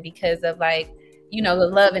us, and because of like, you know, the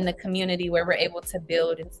love in the community where we're able to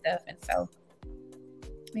build and stuff. And so,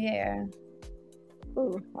 yeah.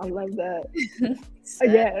 Oh, I love that.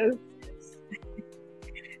 Yes.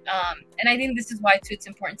 And I think this is why too, it's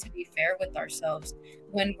important to be fair with ourselves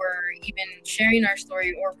when we're even sharing our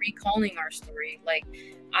story or recalling our story. Like,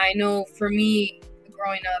 I know for me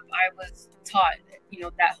growing up, I was taught, you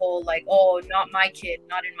know, that whole like, oh, not my kid,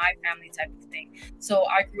 not in my family type of thing. So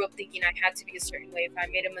I grew up thinking I had to be a certain way. If I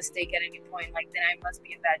made a mistake at any point, like, then I must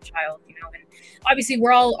be a bad child, you know. And obviously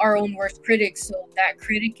we're all our own worst critics, so that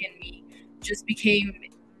critic in me just became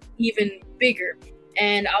even bigger.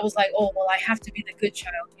 And I was like, oh, well, I have to be the good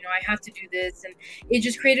child, you know, I have to do this. And it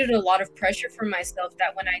just created a lot of pressure for myself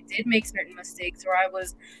that when I did make certain mistakes, or I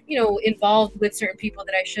was, you know, involved with certain people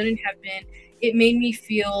that I shouldn't have been, it made me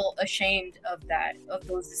feel ashamed of that, of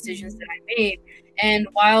those decisions that I made. And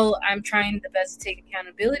while I'm trying the best to take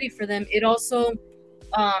accountability for them, it also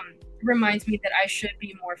reminds me that I should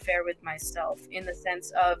be more fair with myself, in the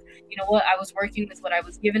sense of, you know what, I was working with what I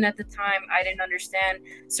was given at the time. I didn't understand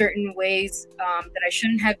certain ways that I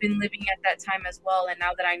shouldn't have been living at that time as well. And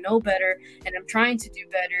now that I know better and I'm trying to do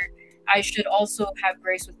better, I should also have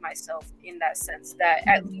grace with myself in that sense, that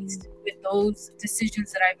at least with those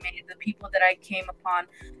decisions that I've made, the people that I came upon,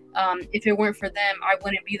 if it weren't for them, I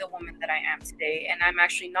wouldn't be the woman that I am today. And I'm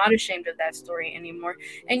actually not ashamed of that story anymore.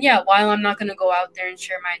 And yeah, while I'm not going to go out there and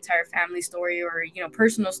share my entire family story or, you know,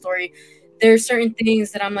 personal story, there's certain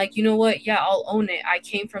things that I'm like, you know what, yeah, I'll own it. I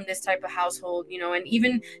came from this type of household, you know, and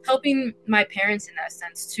even helping my parents in that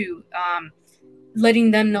sense too.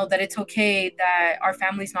 Letting them know that it's okay, that our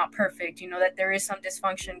family's not perfect, you know, that there is some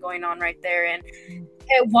dysfunction going on right there. And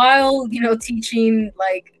while, you know, teaching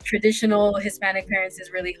like traditional Hispanic parents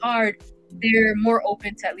is really hard, they're more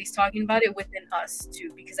open to at least talking about it within us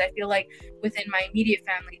too, because I feel like within my immediate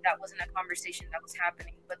family, that wasn't a conversation that was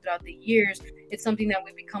happening. But throughout the years, it's something that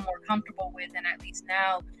we've become more comfortable with. And at least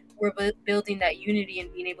now we're building that unity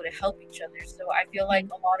and being able to help each other. So I feel like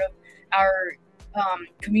a lot of our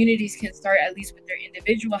communities can start at least with their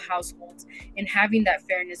individual households and having that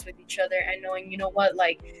fairness with each other, and knowing, you know what,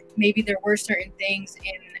 like maybe there were certain things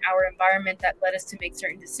in our environment that led us to make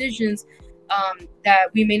certain decisions that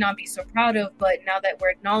we may not be so proud of, but now that we're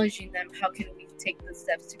acknowledging them, how can we take the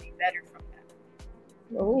steps to be better from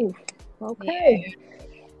them? Oh, okay.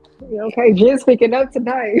 Yeah. Okay, Jen speaking up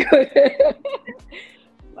tonight.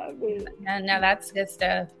 Love it. No, that's good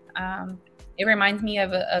stuff. It reminds me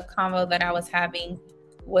of a convo that I was having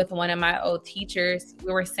with one of my old teachers.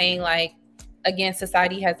 We were saying, like, again,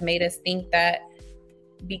 society has made us think that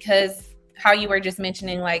because how you were just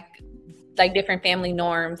mentioning, like different family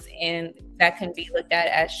norms, and that can be looked at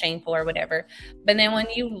as shameful or whatever. But then when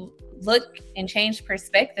you look and change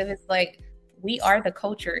perspective, it's like, we are the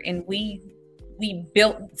culture, and we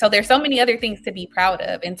built. So there's so many other things to be proud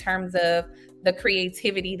of in terms of the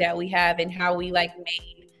creativity that we have and how we like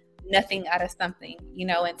made nothing out of something, you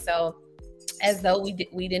know. And so as though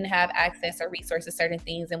we didn't have access or resources to certain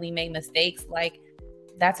things and we made mistakes, like,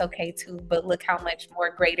 that's okay too. But look how much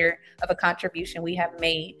more greater of a contribution we have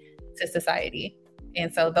made to society.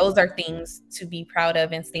 And so those are things to be proud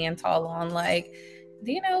of and stand tall on. Like,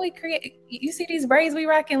 you know, you see these braids we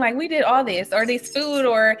rocking, like we did all this, or this food,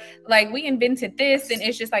 or like we invented this. And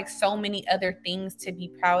it's just like so many other things to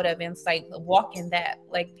be proud of. And it's like, walk in that,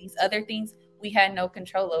 like these other things we had no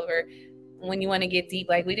control over. When you want to get deep,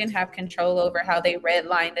 like, we didn't have control over how they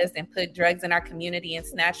redlined us and put drugs in our community and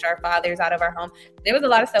snatched our fathers out of our home. There was a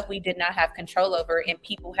lot of stuff we did not have control over, and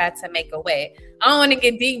people had to make a way. I don't want to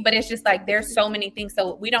get deep, but it's just like, there's so many things.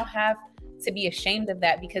 So we don't have to be ashamed of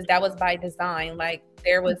that, because that was by design. Like,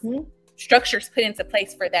 there was structures put into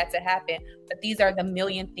place for that to happen. But these are the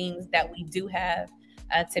million things that we do have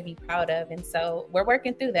to be proud of. And so we're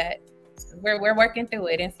working through that. We're working through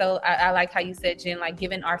it. And so I like how you said, Jen, like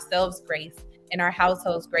giving ourselves grace and our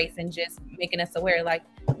households grace, and just making us aware, like,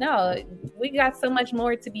 no, we got so much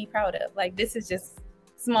more to be proud of. Like, this is just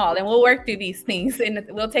small, and we'll work through these things, and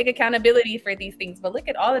we'll take accountability for these things. But look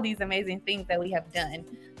at all of these amazing things that we have done.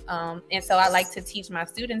 And so I like to teach my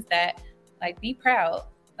students that, like, be proud.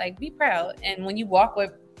 And when you walk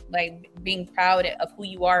with, like, being proud of who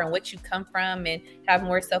you are and what you come from, and have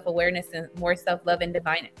more self-awareness and more self-love and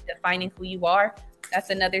defining who you are, that's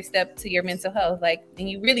another step to your mental health. Like, and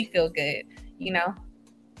you really feel good, you know?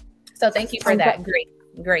 So thank you for that.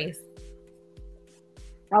 Grace.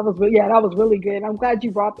 That was really good. I'm glad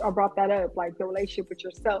you brought that up, like the relationship with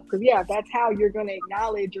yourself, because that's how you're going to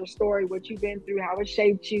acknowledge your story, what you've been through, how it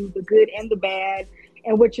shaped you, the good and the bad,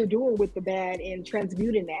 and what you're doing with the bad and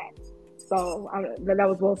transmuting that. So that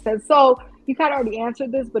was well said. So you kind of already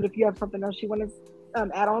answered this, but if you have something else you want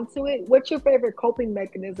to add on to it, what's your favorite coping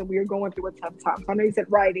mechanism when you're going through a tough time? So I know you said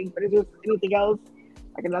writing, but is there anything else,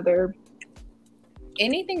 like another?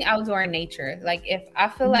 Anything outdoor in nature. Like if I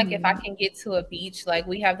feel like if I can get to a beach, like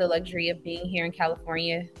we have the luxury of being here in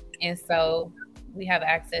California, and so we have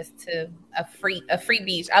access to a free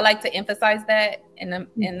beach. I like to emphasize that in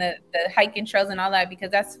the hiking trails and all that, because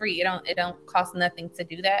that's free. It don't cost nothing to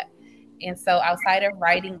do that. And so outside of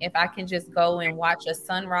writing, if I can just go and watch a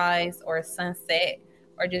sunrise or a sunset,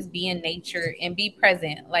 or just be in nature and be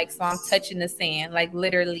present, like, so I'm touching the sand, like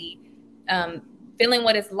literally feeling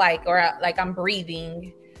what it's like, or like I'm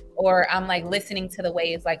breathing, or I'm like listening to the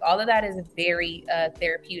waves, like all of that is very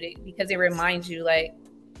therapeutic, because it reminds you, like,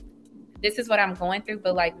 this is what I'm going through,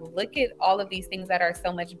 but like, look at all of these things that are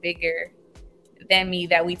so much bigger than me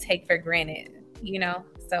that we take for granted, you know?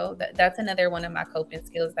 So that's another one of my coping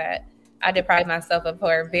skills that I deprived myself of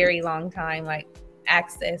for a very long time, like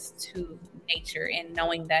access to nature and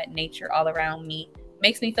knowing that nature all around me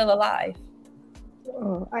makes me feel alive.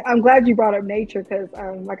 I'm glad you brought up nature, because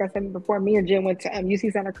like I said before, me and Jen went to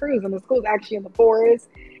UC Santa Cruz, and the school's actually in the forest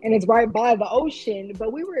and it's right by the ocean.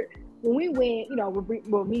 But when we went,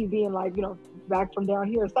 with me being like, back from down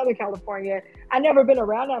here in Southern California, I never been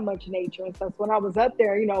around that much nature. And so when I was up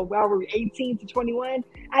there, while we were 18 to 21,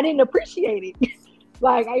 I didn't appreciate it.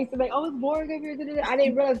 Like, I used to think, oh, it's boring up here. I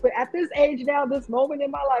didn't realize, but at this age now, this moment in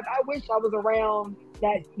my life, I wish I was around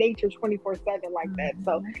that nature 24/7 like that.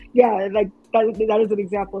 So yeah, like that is an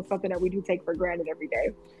example of something that we do take for granted every day.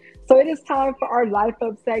 So it is time for our Life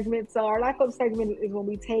Up segment. So our Life Up segment is when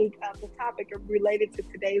we take the topic related to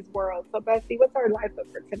today's world. So Bessie, what's our Life Up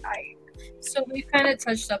for tonight? So we've kind of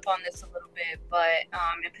touched up on this a little bit, but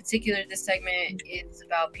in particular, this segment is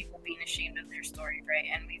about people being ashamed of their story, right?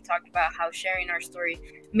 And we've talked about how sharing our story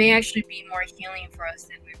may actually be more healing for us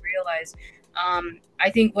than we realize. I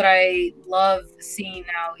think what I love seeing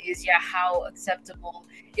now is how acceptable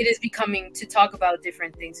it is becoming to talk about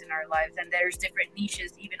different things in our lives, and there's different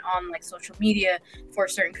niches even on like social media for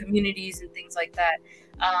certain communities and things like that.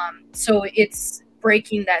 So it's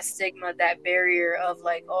breaking that stigma, that barrier of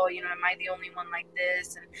like, oh, am I the only one like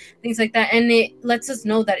this and things like that. And it lets us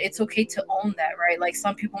know that it's okay to own that, right? Like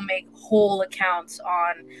some people make whole accounts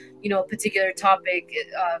on, a particular topic,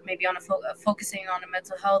 maybe on focusing on a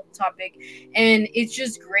mental health topic. And it's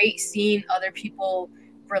just great seeing other people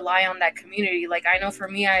rely on that community. Like I know for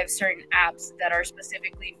me, I have certain apps that are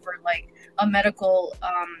specifically for like a medical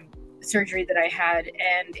surgery that I had,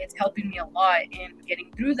 and it's helping me a lot in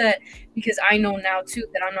getting through that, because I know now too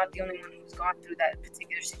that I'm not the only one who's gone through that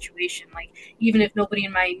particular situation. Like even if nobody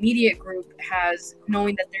in my immediate group has,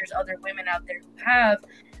 knowing that there's other women out there who have,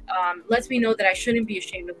 lets me know that I shouldn't be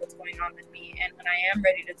ashamed of what's going on with me, and when I am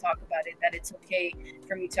ready to talk about it, that it's okay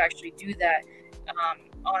for me to actually do that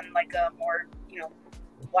on like a more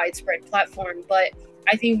widespread platform. But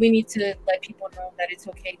I think we need to let people know that it's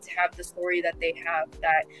okay to have the story that they have,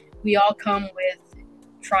 that we all come with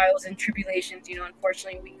trials and tribulations.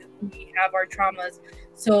 Unfortunately, we have our traumas.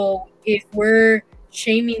 So if we're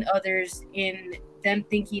shaming others in them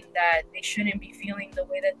thinking that they shouldn't be feeling the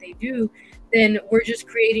way that they do, then we're just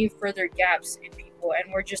creating further gaps in people,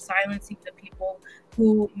 and we're just silencing the people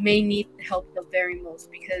who may need help the very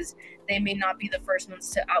most, because they may not be the first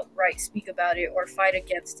ones to outright speak about it or fight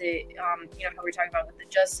against it. How we're talking about with the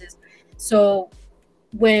justice. So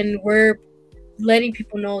when we're letting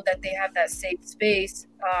people know that they have that safe space,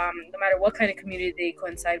 no matter what kind of community they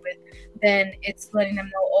coincide with, then it's letting them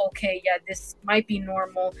know, okay, yeah, this might be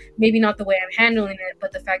normal, maybe not the way I'm handling it,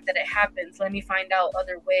 but the fact that it happens, let me find out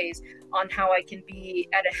other ways on how I can be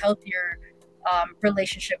at a healthier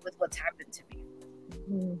relationship with what's happened to me.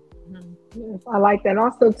 Mm-hmm. Yes, I like that.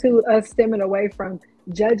 Also, too, us stemming away from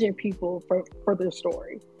judging people for their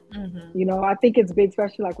story. Mm-hmm. I think it's big,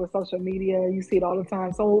 especially like with social media. You see it all the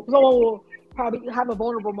time. So someone will probably have a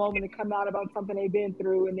vulnerable moment and come out about something they've been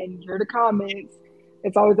through, and then you hear the comments.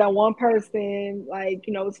 It's always that one person, like,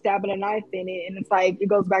 stabbing a knife in it. And it's like, it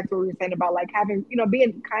goes back to what we were saying about like having,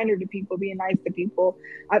 being kinder to people, being nice to people.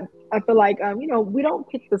 I feel like, we don't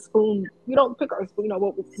pick the spoon. We don't pick our spoon,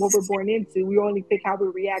 what we're born into. We only pick how we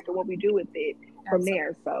react and what we do with it from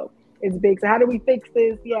there. So it's big. So how do we fix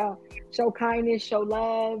this? Yeah. Show kindness, show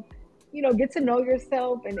love, get to know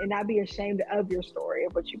yourself and not be ashamed of your story,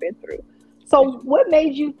 of what you've been through. So what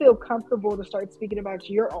made you feel comfortable to start speaking about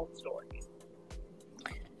your own story?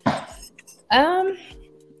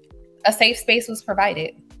 a safe space was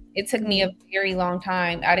provided. It took me a very long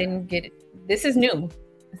time. I didn't get it. This is new.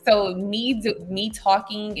 So me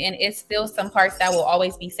talking, and it's still some parts that will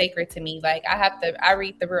always be sacred to me. Like I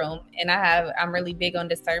read the room, and I'm really big on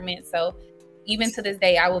discernment. So even to this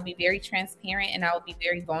day, I will be very transparent and I will be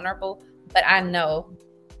very vulnerable, but I know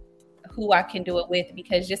who I can do it with,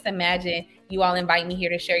 because just imagine you all invite me here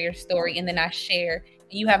to share your story, and then I share,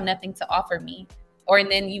 and you have nothing to offer me.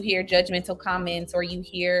 And then you hear judgmental comments, or you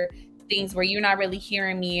hear things where you're not really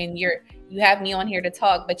hearing me, and you have me on here to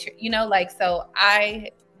talk, but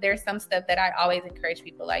there's some stuff that I always encourage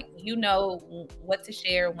people, like, what to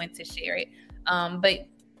share, when to share it. But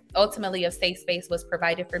ultimately a safe space was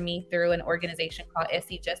provided for me through an organization called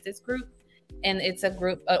SC Justice Group. And it's an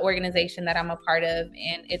organization that I'm a part of,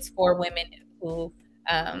 and it's for women who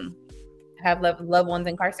have loved ones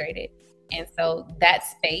incarcerated. And so that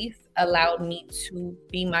space allowed me to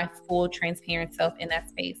be my full transparent self in that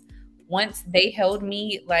space. Once they held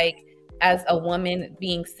me like as a woman,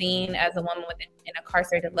 being seen as a woman with an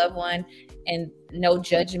incarcerated loved one, and no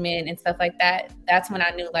judgment and stuff like that, that's when I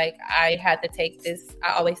knew like I had to take this,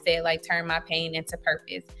 I always say, like, turn my pain into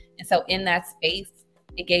purpose. And so in that space,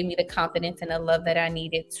 it gave me the confidence and the love that I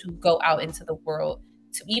needed to go out into the world,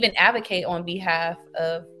 to even advocate on behalf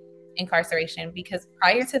of incarceration. Because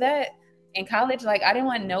prior to that, in college, like, I didn't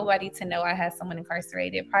want nobody to know I had someone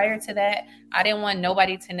incarcerated. Prior to that, I didn't want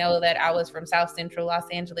nobody to know that I was from South Central Los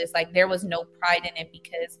Angeles. Like, there was no pride in it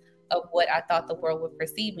because of what I thought the world would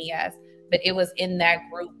perceive me as. But it was in that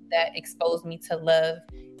group that exposed me to love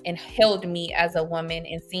and held me as a woman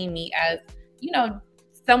and seen me as,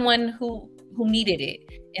 someone who needed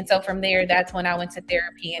it. And so from there, that's when I went to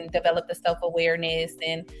therapy and developed the self-awareness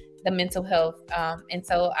and the mental health. And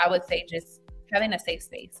so I would say just having a safe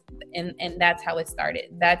space. And that's how it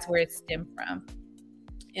started. That's where it stemmed from.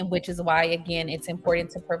 And which is why, again, it's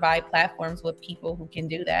important to provide platforms with people who can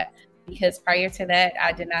do that. Because prior to that,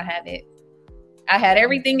 I did not have it. I had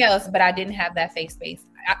everything else, but I didn't have that safe space.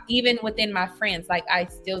 Even within my friends, like, I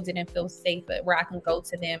still didn't feel safe where I can go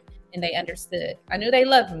to them and they understood. I knew they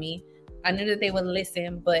loved me. I knew that they would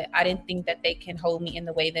listen, but I didn't think that they can hold me in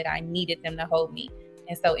the way that I needed them to hold me.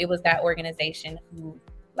 And so it was that organization who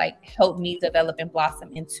helped me develop and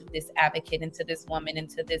blossom into this advocate, into this woman,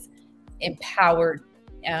 into this empowered,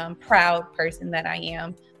 proud person that I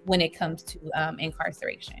am when it comes to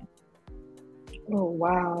incarceration. Oh,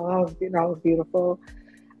 wow. That was beautiful.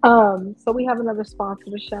 So we have another sponsor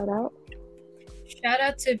to shout out. Shout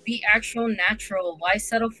out to Be Actual Natural. Why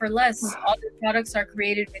settle for less? All their products are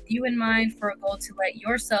created with you in mind, for a goal to let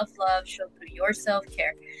your self-love show through your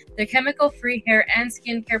self-care. Their chemical-free hair and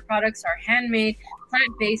skincare products are handmade,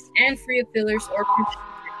 plant-based, and free of fillers or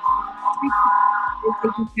you're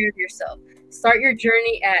taking care of yourself. Start your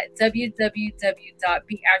journey at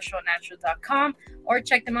www.beactualnatural.com or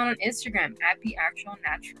check them out on Instagram at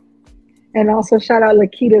beactualnatural. And also shout out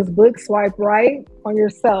Lakita's book, Swipe Right on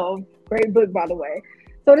Yourself. Great book, by the way.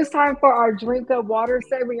 So it's time for our drink of water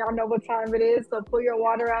segment. Y'all know what time it is. So pull your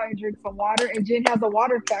water out and drink some water. And Jen has a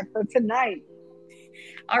water fact for tonight.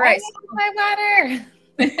 All right. My water.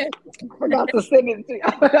 Forgot to send it to you.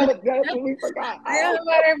 We forgot. I have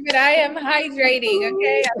water, but I am hydrating.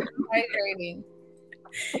 Okay, I'm hydrating.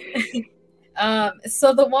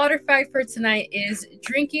 So the water fact for tonight is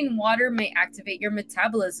drinking water may activate your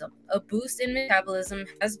metabolism. A boost in metabolism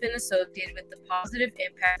has been associated with the positive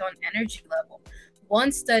impact on energy level.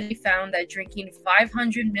 One study found that drinking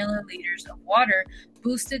 500 milliliters of water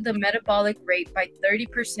boosted the metabolic rate by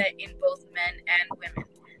 30% in both men and women.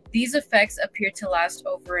 These effects appear to last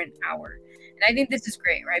over an hour. And I think this is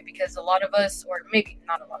great, right? Because a lot of us, or maybe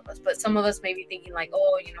not a lot of us, but some of us may be thinking like,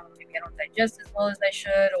 oh, maybe I don't digest as well as I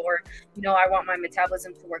should, or, I want my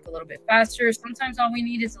metabolism to work a little bit faster. Sometimes all we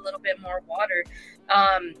need is a little bit more water.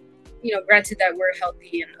 Granted that we're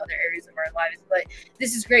healthy in other areas of our lives, but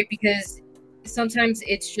this is great because sometimes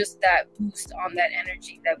it's just that boost on that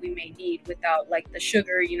energy that we may need without like the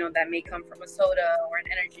sugar, that may come from a soda or an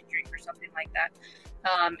energy drink or something like that.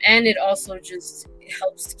 And it also just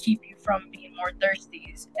helps keep you from being more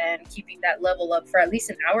thirsty and keeping that level up for at least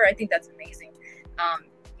an hour. I think that's amazing.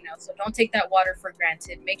 So don't take that water for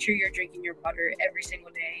granted. Make sure you're drinking your water every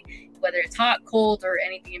single day, whether it's hot, cold, or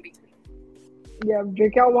anything in between. Yeah,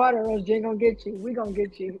 drink your water or else Jen gonna get you. We gonna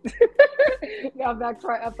get you. Now back to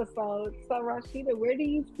our episode. So Rashida, where do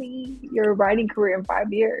you see your writing career in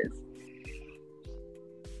 5 years?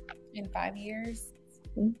 In 5 years?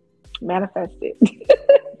 Manifest it.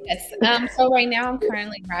 Yes. So right now I'm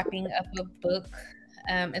currently wrapping up a book.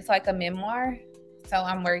 It's like a memoir. So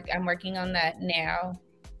I'm working on that now.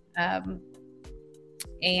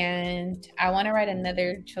 and I want to write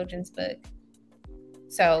another children's book.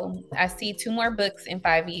 So I see 2 more books in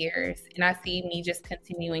 5 years, and I see me just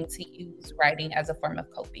continuing to use writing as a form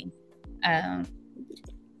of coping.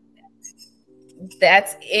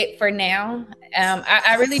 That's it for now.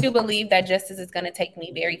 I really do believe that justice is going to take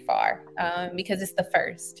me very far, because it's the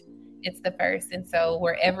first. It's the first, and so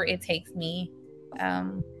wherever it takes me,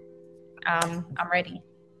 I'm ready.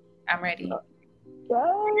 I'm ready.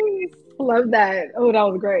 Nice. Love that. Oh, that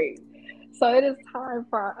was great. So it is time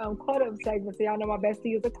for our quote up segment. So y'all know my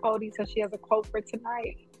bestie is a quote, so she has a quote for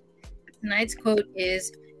tonight. Tonight's quote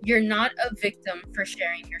is, "You're not a victim for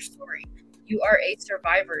sharing your story. You are a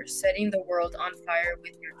survivor setting the world on fire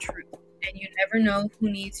with your truth. And you never know who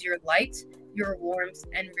needs your light, your warmth,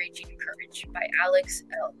 and raging courage," by Alex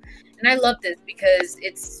L. And I love this because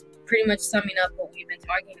it's pretty much summing up what we've been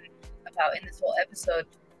talking about in this whole episode.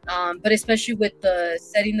 But especially with the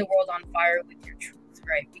setting the world on fire with your truth,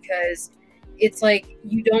 right? Because it's like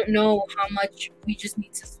you don't know how much we just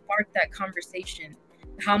need to spark that conversation,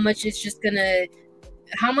 how much is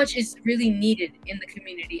really needed in the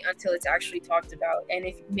community until it's actually talked about. And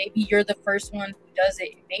if maybe you're the first one who does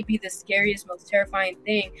it, it may be the scariest, most terrifying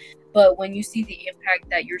thing, but when you see the impact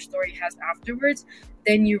that your story has afterwards,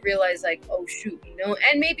 then you realize like, oh shoot,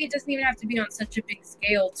 and maybe it doesn't even have to be on such a big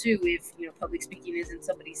scale too. If public speaking isn't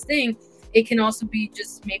somebody's thing, it can also be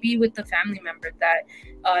just maybe with the family member that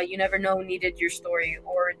you never know needed your story,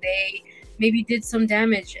 or they maybe did some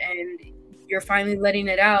damage and you're finally letting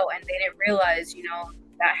it out and they didn't realize,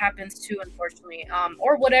 that happens too, unfortunately,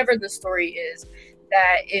 or whatever the story is,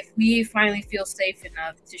 that if we finally feel safe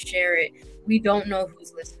enough to share it, we don't know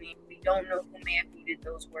who's listening. We don't know who may have needed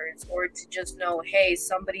those words, or to just know, hey,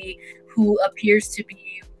 somebody who appears to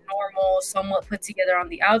be normal, somewhat put together on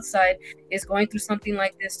the outside is going through something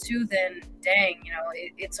like this too, then dang,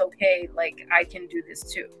 it's okay. Like, I can do this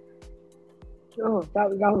too. Oh, that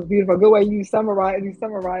was beautiful. Good way you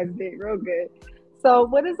summarized it real good. So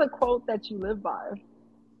what is a quote that you live by?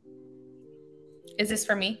 Is this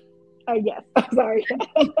for me? Yes. I'm sorry.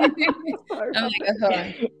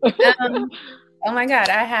 Oh my God.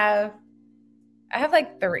 I have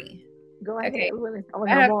like 3. Go ahead. Okay. I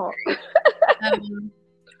have 3.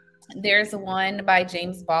 There's one by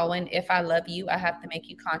James Baldwin. If I love you, I have to make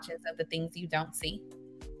you conscious of the things you don't see.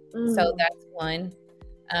 So that's one.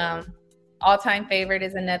 All-time favorite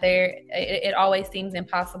is another. It always seems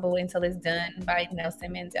impossible until it's done, by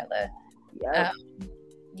Nelson Mandela. Yes.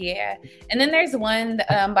 Yeah. And then there's one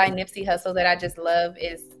by Nipsey Hussle that I just love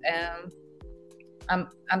is I'm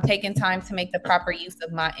taking time to make the proper use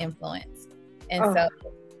of my influence. And so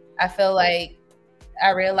I feel like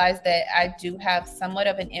I realized that I do have somewhat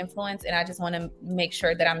of an influence, and I just want to make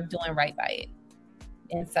sure that I'm doing right by it.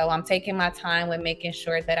 And so I'm taking my time with making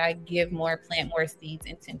sure that I plant more seeds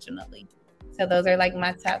intentionally. So those are like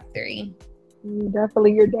my top 3.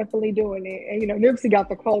 You're definitely doing it. And Nipsey got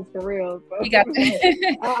the quotes for real. So. You got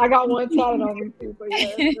I got one tatted on me too. So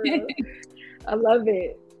yeah, I love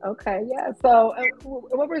it. Okay, yeah. So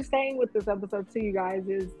what we're saying with this episode to you guys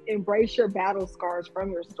is embrace your battle scars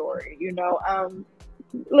from your story.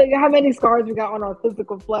 Like how many scars we got on our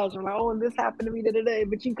physical flesh. I'm like, oh, and this happened to me today.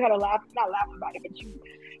 But you kind of not laugh about it, but you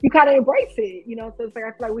kind of embrace it. So it's like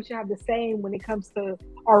I feel like we should have the same when it comes to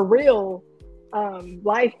our real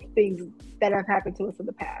life things that have happened to us in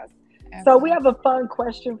the past. Absolutely. So we have a fun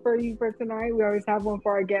question for you for tonight. We always have one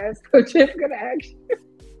for our guests, which is going to ask you.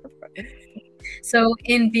 So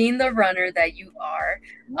in being the runner that you are,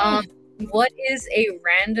 what is a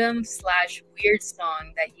random / weird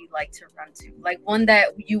song that you like to run to? Like one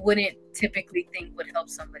that you wouldn't typically think would help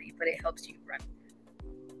somebody, but it helps you run.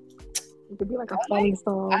 It could be like a funny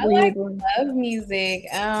song. I like love music.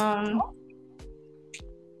 I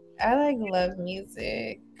like love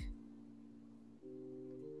music.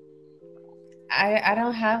 I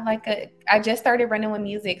don't have like I just started running with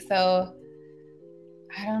music, so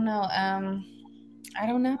I don't know. I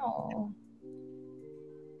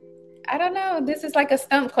don't know. This is like a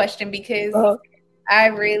stump question because I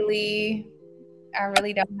really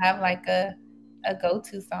don't have like a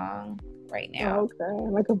go-to song right now. Okay,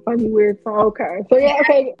 like a funny weird song. Okay, so yeah,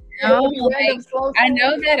 okay. No, I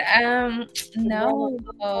know that no.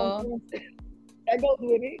 That goes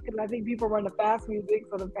with it because I think people run the fast music,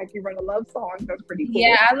 so the fact you run a love song, that's pretty cool.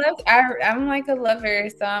 Yeah, I'm like a lover,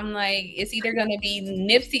 so I'm like, it's either gonna be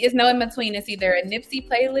Nipsey. It's no in between. It's either a Nipsey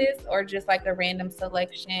playlist or just like a random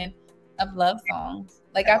selection of love songs.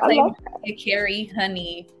 Like I play Carrie,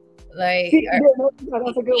 Honey, like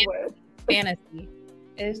that's a good one. Fantasy.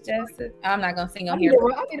 It's just I'm not gonna sing on here.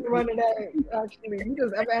 I need to run to that. Actually, you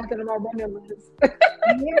just ever added to my running list.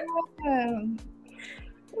 Yeah.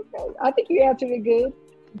 Okay. I think you answered it good.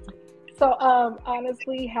 So,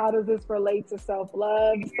 honestly, how does this relate to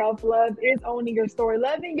self-love? Self-love is owning your story,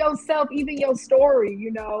 loving yourself, even your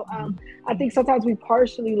story. I think sometimes we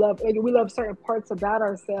partially love, like, we love certain parts about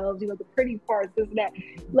ourselves. The pretty parts, this and that.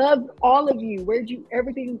 Love all of you.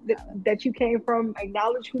 Everything that you came from.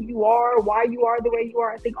 Acknowledge who you are, why you are the way you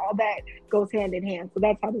are. I think all that goes hand in hand. So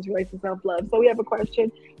that's how this relates to self-love. So we have a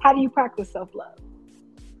question: how do you practice self-love?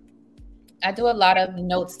 I do a lot of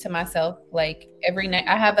notes to myself. Like every night,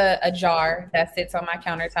 I have a jar that sits on my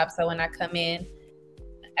countertop. So when I come in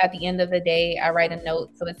at the end of the day, I write a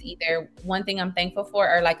note. So it's either one thing I'm thankful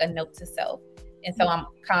for or like a note to self. And so I'm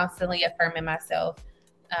constantly affirming myself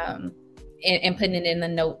and putting it in the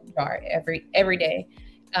note jar every day.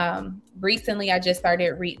 Recently, I just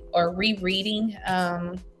started rereading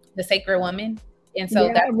The Sacred Woman. And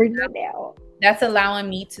so I'm reading it now. That's allowing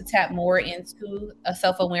me to tap more into a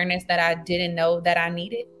self-awareness that I didn't know that I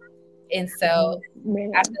needed. And so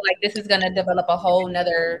I feel like this is going to develop a whole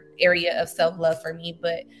nother area of self-love for me.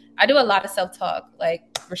 But I do a lot of self-talk,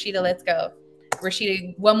 like, Rashida, let's go.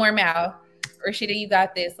 Rashida, one more mile. Rashida, you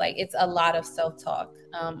got this. Like, it's a lot of self-talk,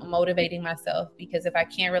 motivating myself, because if I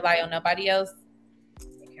can't rely on nobody else,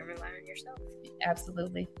 you can rely on yourself.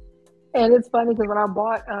 Absolutely. And it's funny because when I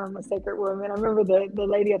bought A Sacred Woman, I remember the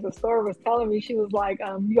lady at the store was telling me, she was like,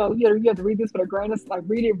 you have to read this with a grain of, like,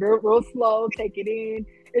 read it real slow, take it in.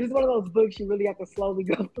 It is one of those books you really have to slowly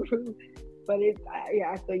go through. But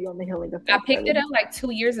I feel you on the healing effect. I picked it up like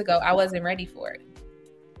 2 years ago. I wasn't ready for it.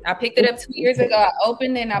 I picked it up 2 years ago. I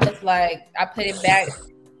opened it and I was like, I put it back.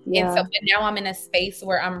 Yeah. And so, but now I'm in a space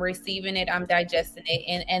where I'm receiving it, I'm digesting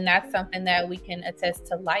it. And that's something that we can attest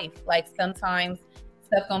to life. Like, sometimes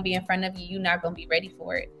stuff gonna be in front of you, you're not gonna be ready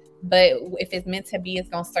for it. But if it's meant to be, it's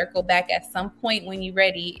gonna circle back at some point when you're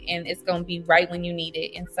ready, and it's gonna be right when you need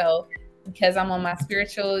it. And so, because I'm on my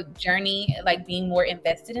spiritual journey, like being more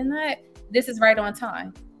invested in that, this is right on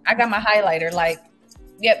time. I got my highlighter, like,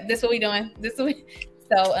 yep, this what we doing.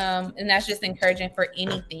 So, and that's just encouraging for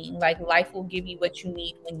anything. Like, life will give you what you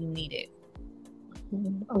need when you need it.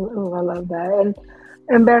 Oh, I love that.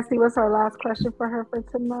 And Bessie, what's our last question for her for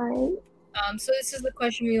tonight? So this is the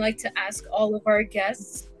question we like to ask all of our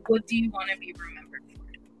guests. What do you want to be remembered for?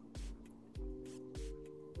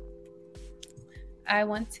 I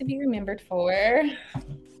want to be remembered for...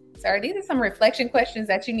 Sorry, these are some reflection questions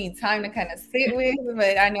that you need time to kind of sit with,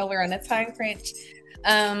 but I know we're on a time crunch.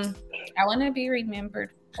 I want to be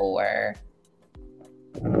remembered for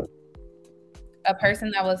a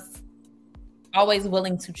person that was always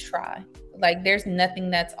willing to try. Like, there's nothing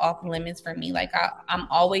that's off limits for me. Like, I'm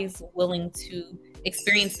always willing to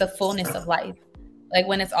experience the fullness of life. Like,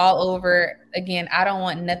 when it's all over, again, I don't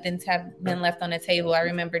want nothing to have been left on the table. I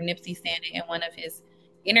remember Nipsey saying it in one of his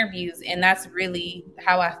interviews, and that's really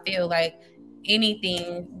how I feel. Like,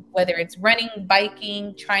 anything, whether it's running,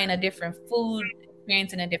 biking, trying a different food,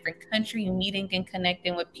 experiencing a different country, meeting and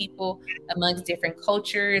connecting with people amongst different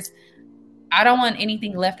cultures, I don't want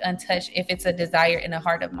anything left untouched if it's a desire in the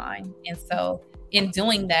heart of mine. And so in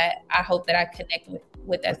doing that, I hope that I connect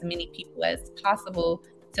with as many people as possible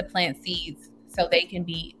to plant seeds so they can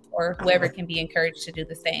be, or whoever can be, encouraged to do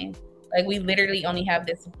the same. Like, we literally only have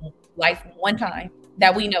this life one time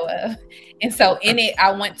that we know of. And so in it,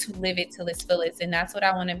 I want to live it till its fullest. And that's what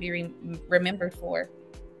I want to be remembered for.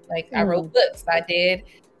 Like, I wrote books,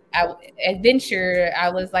 I adventure, I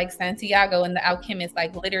was like Santiago and the Alchemist,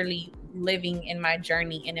 like literally living in my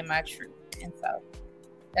journey and in my truth. And so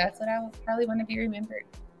that's what I would probably want to be remembered.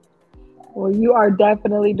 Well, you are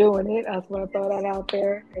definitely doing it. I just want to throw that out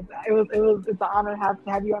there. It's an honor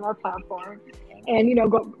to have you on our platform. And,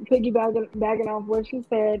 go piggybacking off what you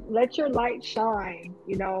said, let your light shine.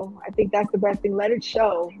 I think that's the best thing. Let it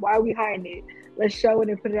show. Why are we hiding it? Let's show it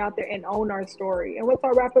and put it out there and own our story. And what's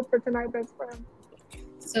our wrap up for tonight, best friend?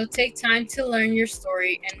 So take time to learn your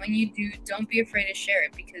story, and when you do, don't be afraid to share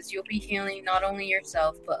it, because you'll be healing not only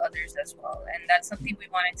yourself but others as well. And that's something we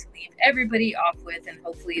wanted to leave everybody off with, and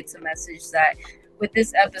hopefully it's a message that with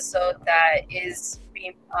this episode that is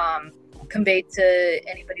being conveyed to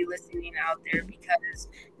anybody listening out there, because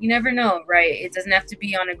you never know, right? It doesn't have to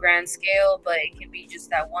be on a grand scale, but it can be just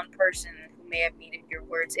that one person who may have needed your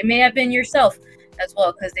words. It may have been yourself as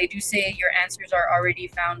well, because they do say your answers are already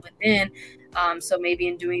found within. So maybe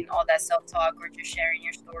in doing all that self-talk or just sharing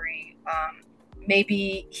your story,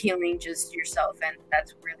 maybe healing just yourself, and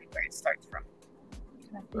that's really where it starts from.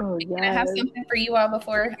 Oh, yes. Can I have something for you all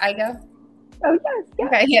before I go? Oh, yes.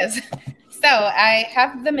 Okay, yes. So I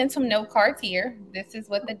have the mental note cards here. This is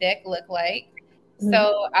what the deck looked like.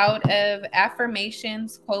 So out of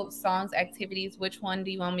affirmations, quotes, songs, activities, which one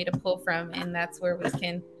do you want me to pull from? And that's where we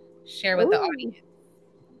can share with the audience.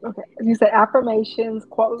 Okay. You said affirmations,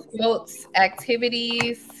 quotes,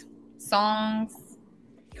 activities, songs,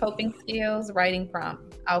 coping skills, writing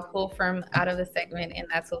prompt. I'll pull from out of the segment, and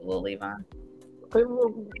that's what we'll leave on.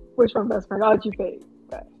 Which one, best friend? I'll let you pick.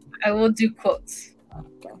 Okay. I will do quotes.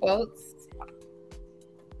 Quotes.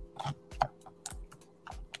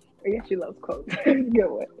 I guess she loves quotes. Good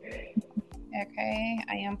one. Okay,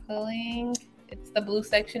 I am pulling. It's the blue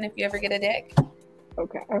section if you ever get a deck.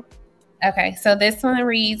 Okay, so this one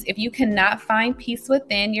reads, "If you cannot find peace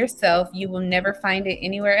within yourself, you will never find it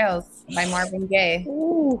anywhere else," by Marvin Gaye.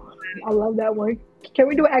 Ooh, I love that one. Can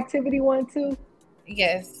we do an activity one too?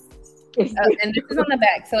 Yes. And this is on the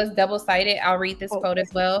back, so it's double-sided. I'll read this quote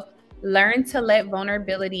as well. "Learn to let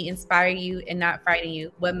vulnerability inspire you and not frighten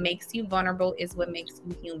you. What makes you vulnerable is what makes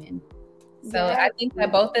you human." So I think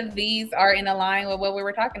that both of these are in line with what we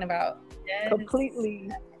were talking about. Yes. Completely.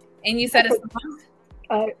 And you said it's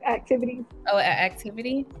activity. Oh,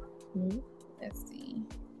 activity? Mm-hmm. Let's see.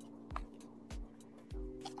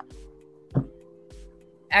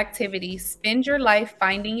 Activity. Spend your life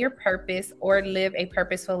finding your purpose or live a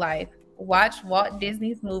purposeful life. Watch Walt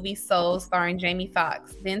Disney's movie Soul starring Jamie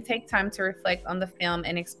Foxx. Then take time to reflect on the film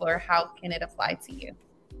and explore how can it apply to you.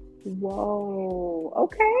 Whoa.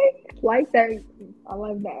 Okay. Like that. I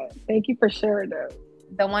love that. Thank you for sharing that.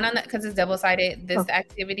 The one on that, because it's double-sided, this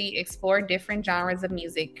activity, explore different genres of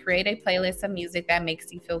music. Create a playlist of music that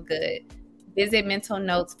makes you feel good. Visit Mental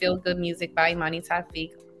Notes Feel Good Music by Imani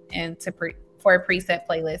Tawfiq and for a preset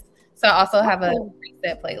playlist. So I also have a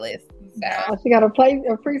preset playlist. So. She got a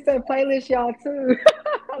preset playlist, y'all, too.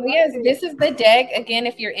 Yes, this is the deck. Again,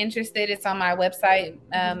 if you're interested, it's on my website,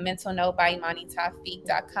 Mental Note by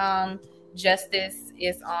ImaniTawfiq.com. Justice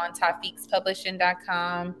is on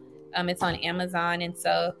TawfiqsPublishing.com. It's on Amazon. And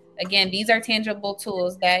so, again, these are tangible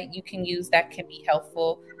tools that you can use that can be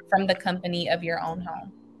helpful from the company of your own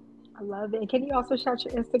home. I love it. And can you also shout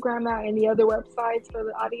your Instagram out and the other websites for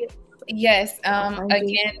the audience? Yes.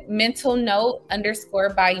 Again, Mental Note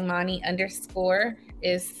 _ by Imani _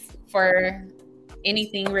 is for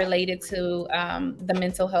anything related to the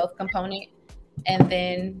mental health component. And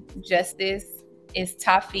then Justice is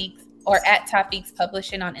Tawfiq's or at Tawfiq's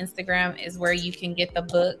Publishing on Instagram is where you can get the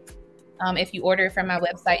book. If you order it from my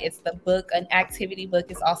website, it's the book. An activity book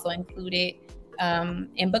is also included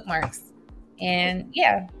in bookmarks. And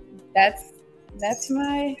yeah, that's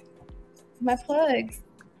my plugs.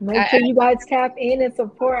 Make sure you guys tap in and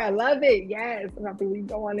support. I love it. Yes. I'm happy we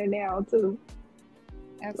go on it now too.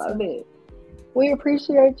 Absolutely. Love it. We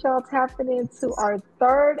appreciate y'all tapping into our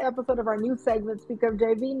third episode of our new segment, Speak Up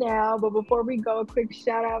JV Now. But before we go, a quick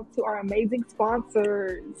shout out to our amazing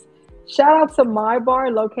sponsors. Shout out to My Bar,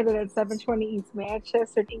 located at 720 East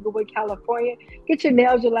Manchester, Inglewood, California. Get your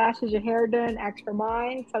nails, your lashes, your hair done. Ask for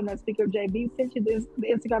mine. Tell them that Speak Up JV sent you. The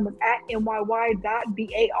Instagram is at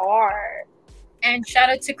myy.bar. And shout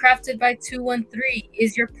out to Crafted by 213.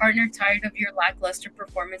 Is your partner tired of your lackluster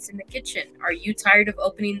performance in the kitchen? Are you tired of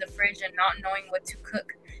opening the fridge and not knowing what to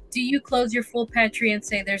cook? Do you close your full pantry and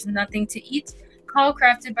say there's nothing to eat? Call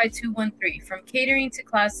Crafted by 213. From catering to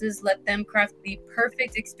classes, let them craft the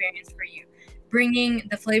perfect experience for you. Bringing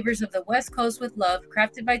the flavors of the West Coast with love,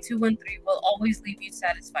 Crafted by 213 will always leave you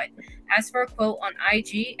satisfied. Ask for a quote on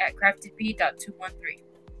IG at craftedb.213.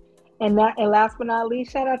 And last but not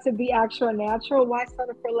least, shout out to Be Actual Natural. Why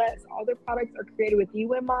settle for less? All their products are created with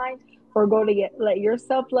you in mind. For a goal to let your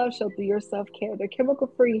self-love show through your self-care. Their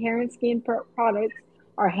chemical-free hair and skin products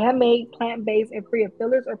are handmade, plant-based, and free of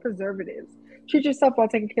fillers or preservatives. Treat yourself while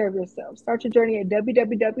taking care of yourself. Start your journey at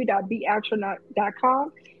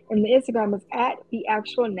www.beactual.com, and the Instagram is at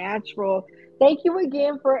BeActualNatural. Thank you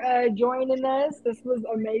again for joining us. This was an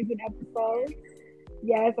amazing episode.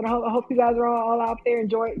 Yes, and I hope you guys are all out there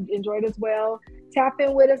enjoyed as well. Tap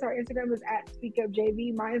in with us. Our Instagram is at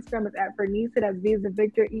SpeakUpJV. My Instagram is at Vernisa. That's V as in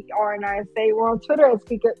Victor, ERNISA. We're on Twitter at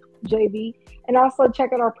SpeakUpJV. And also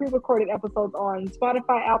check out our pre-recorded episodes on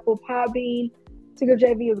Spotify, Apple, Podbean.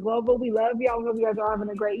 SpeakUpJV is global. We love y'all. We hope you guys are having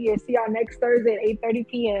a great year. See y'all next Thursday at 8:30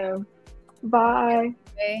 p.m. Bye.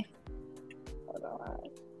 Okay.